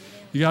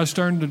 You got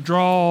to learn to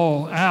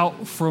draw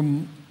out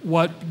from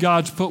what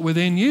God's put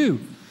within you.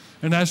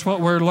 And that's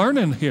what we're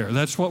learning here.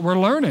 That's what we're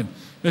learning.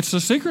 It's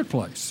the secret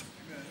place.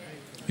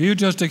 You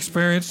just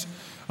experienced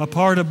a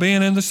part of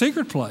being in the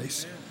secret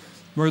place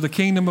where the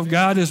kingdom of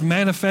God is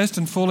manifest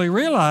and fully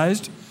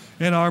realized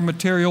in our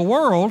material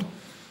world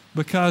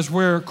because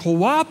we're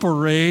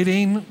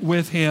cooperating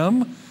with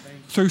Him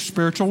through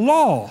spiritual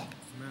law.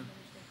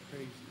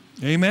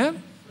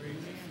 Amen?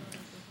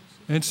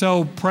 And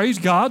so, praise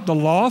God, the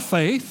law of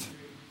faith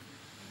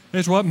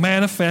is what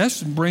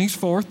manifests and brings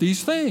forth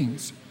these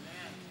things.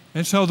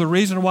 And so the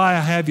reason why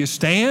I have you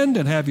stand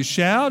and have you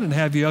shout and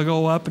have you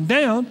go up and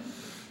down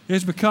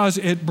is because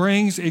it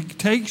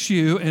takes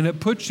you and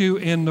it puts you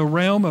in the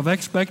realm of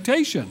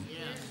expectation.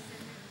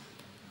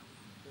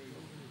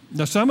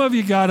 Now, some of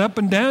you got up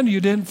and down,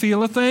 you didn't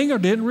feel a thing or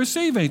didn't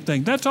receive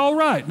anything. That's all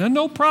right.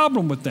 No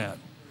problem with that.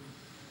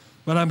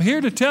 But I'm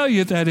here to tell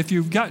you that if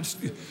you've got,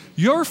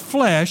 your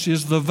flesh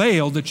is the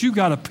veil that you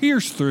got to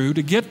pierce through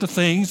to get the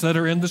things that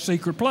are in the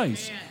secret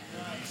place.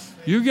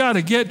 You got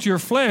to get your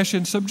flesh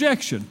in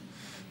subjection.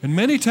 And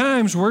many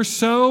times we're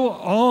so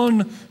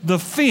on the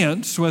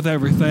fence with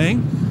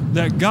everything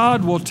that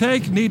God will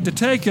need to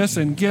take us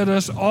and get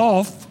us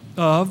off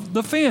of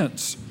the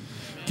fence.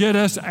 Get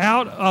us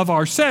out of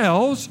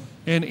ourselves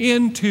and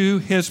into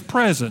His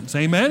presence.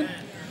 Amen?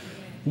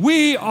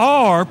 We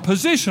are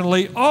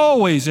positionally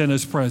always in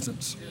His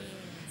presence.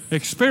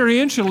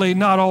 Experientially,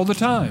 not all the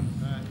time.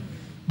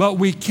 But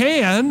we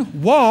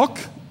can walk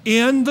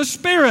in the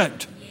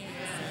Spirit.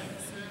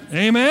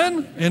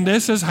 Amen? And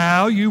this is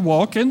how you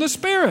walk in the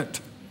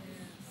Spirit.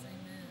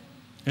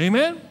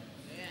 Amen?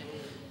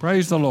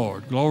 Praise the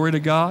Lord. Glory to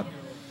God.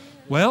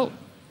 Well,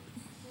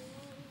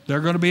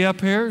 they're going to be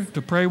up here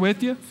to pray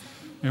with you,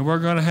 and we're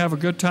going to have a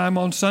good time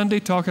on Sunday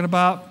talking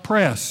about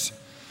press.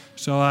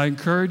 So I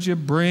encourage you,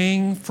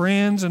 bring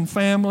friends and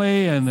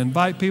family and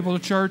invite people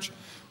to church.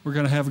 We're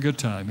going to have a good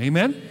time.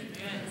 Amen?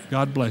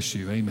 God bless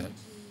you. Amen.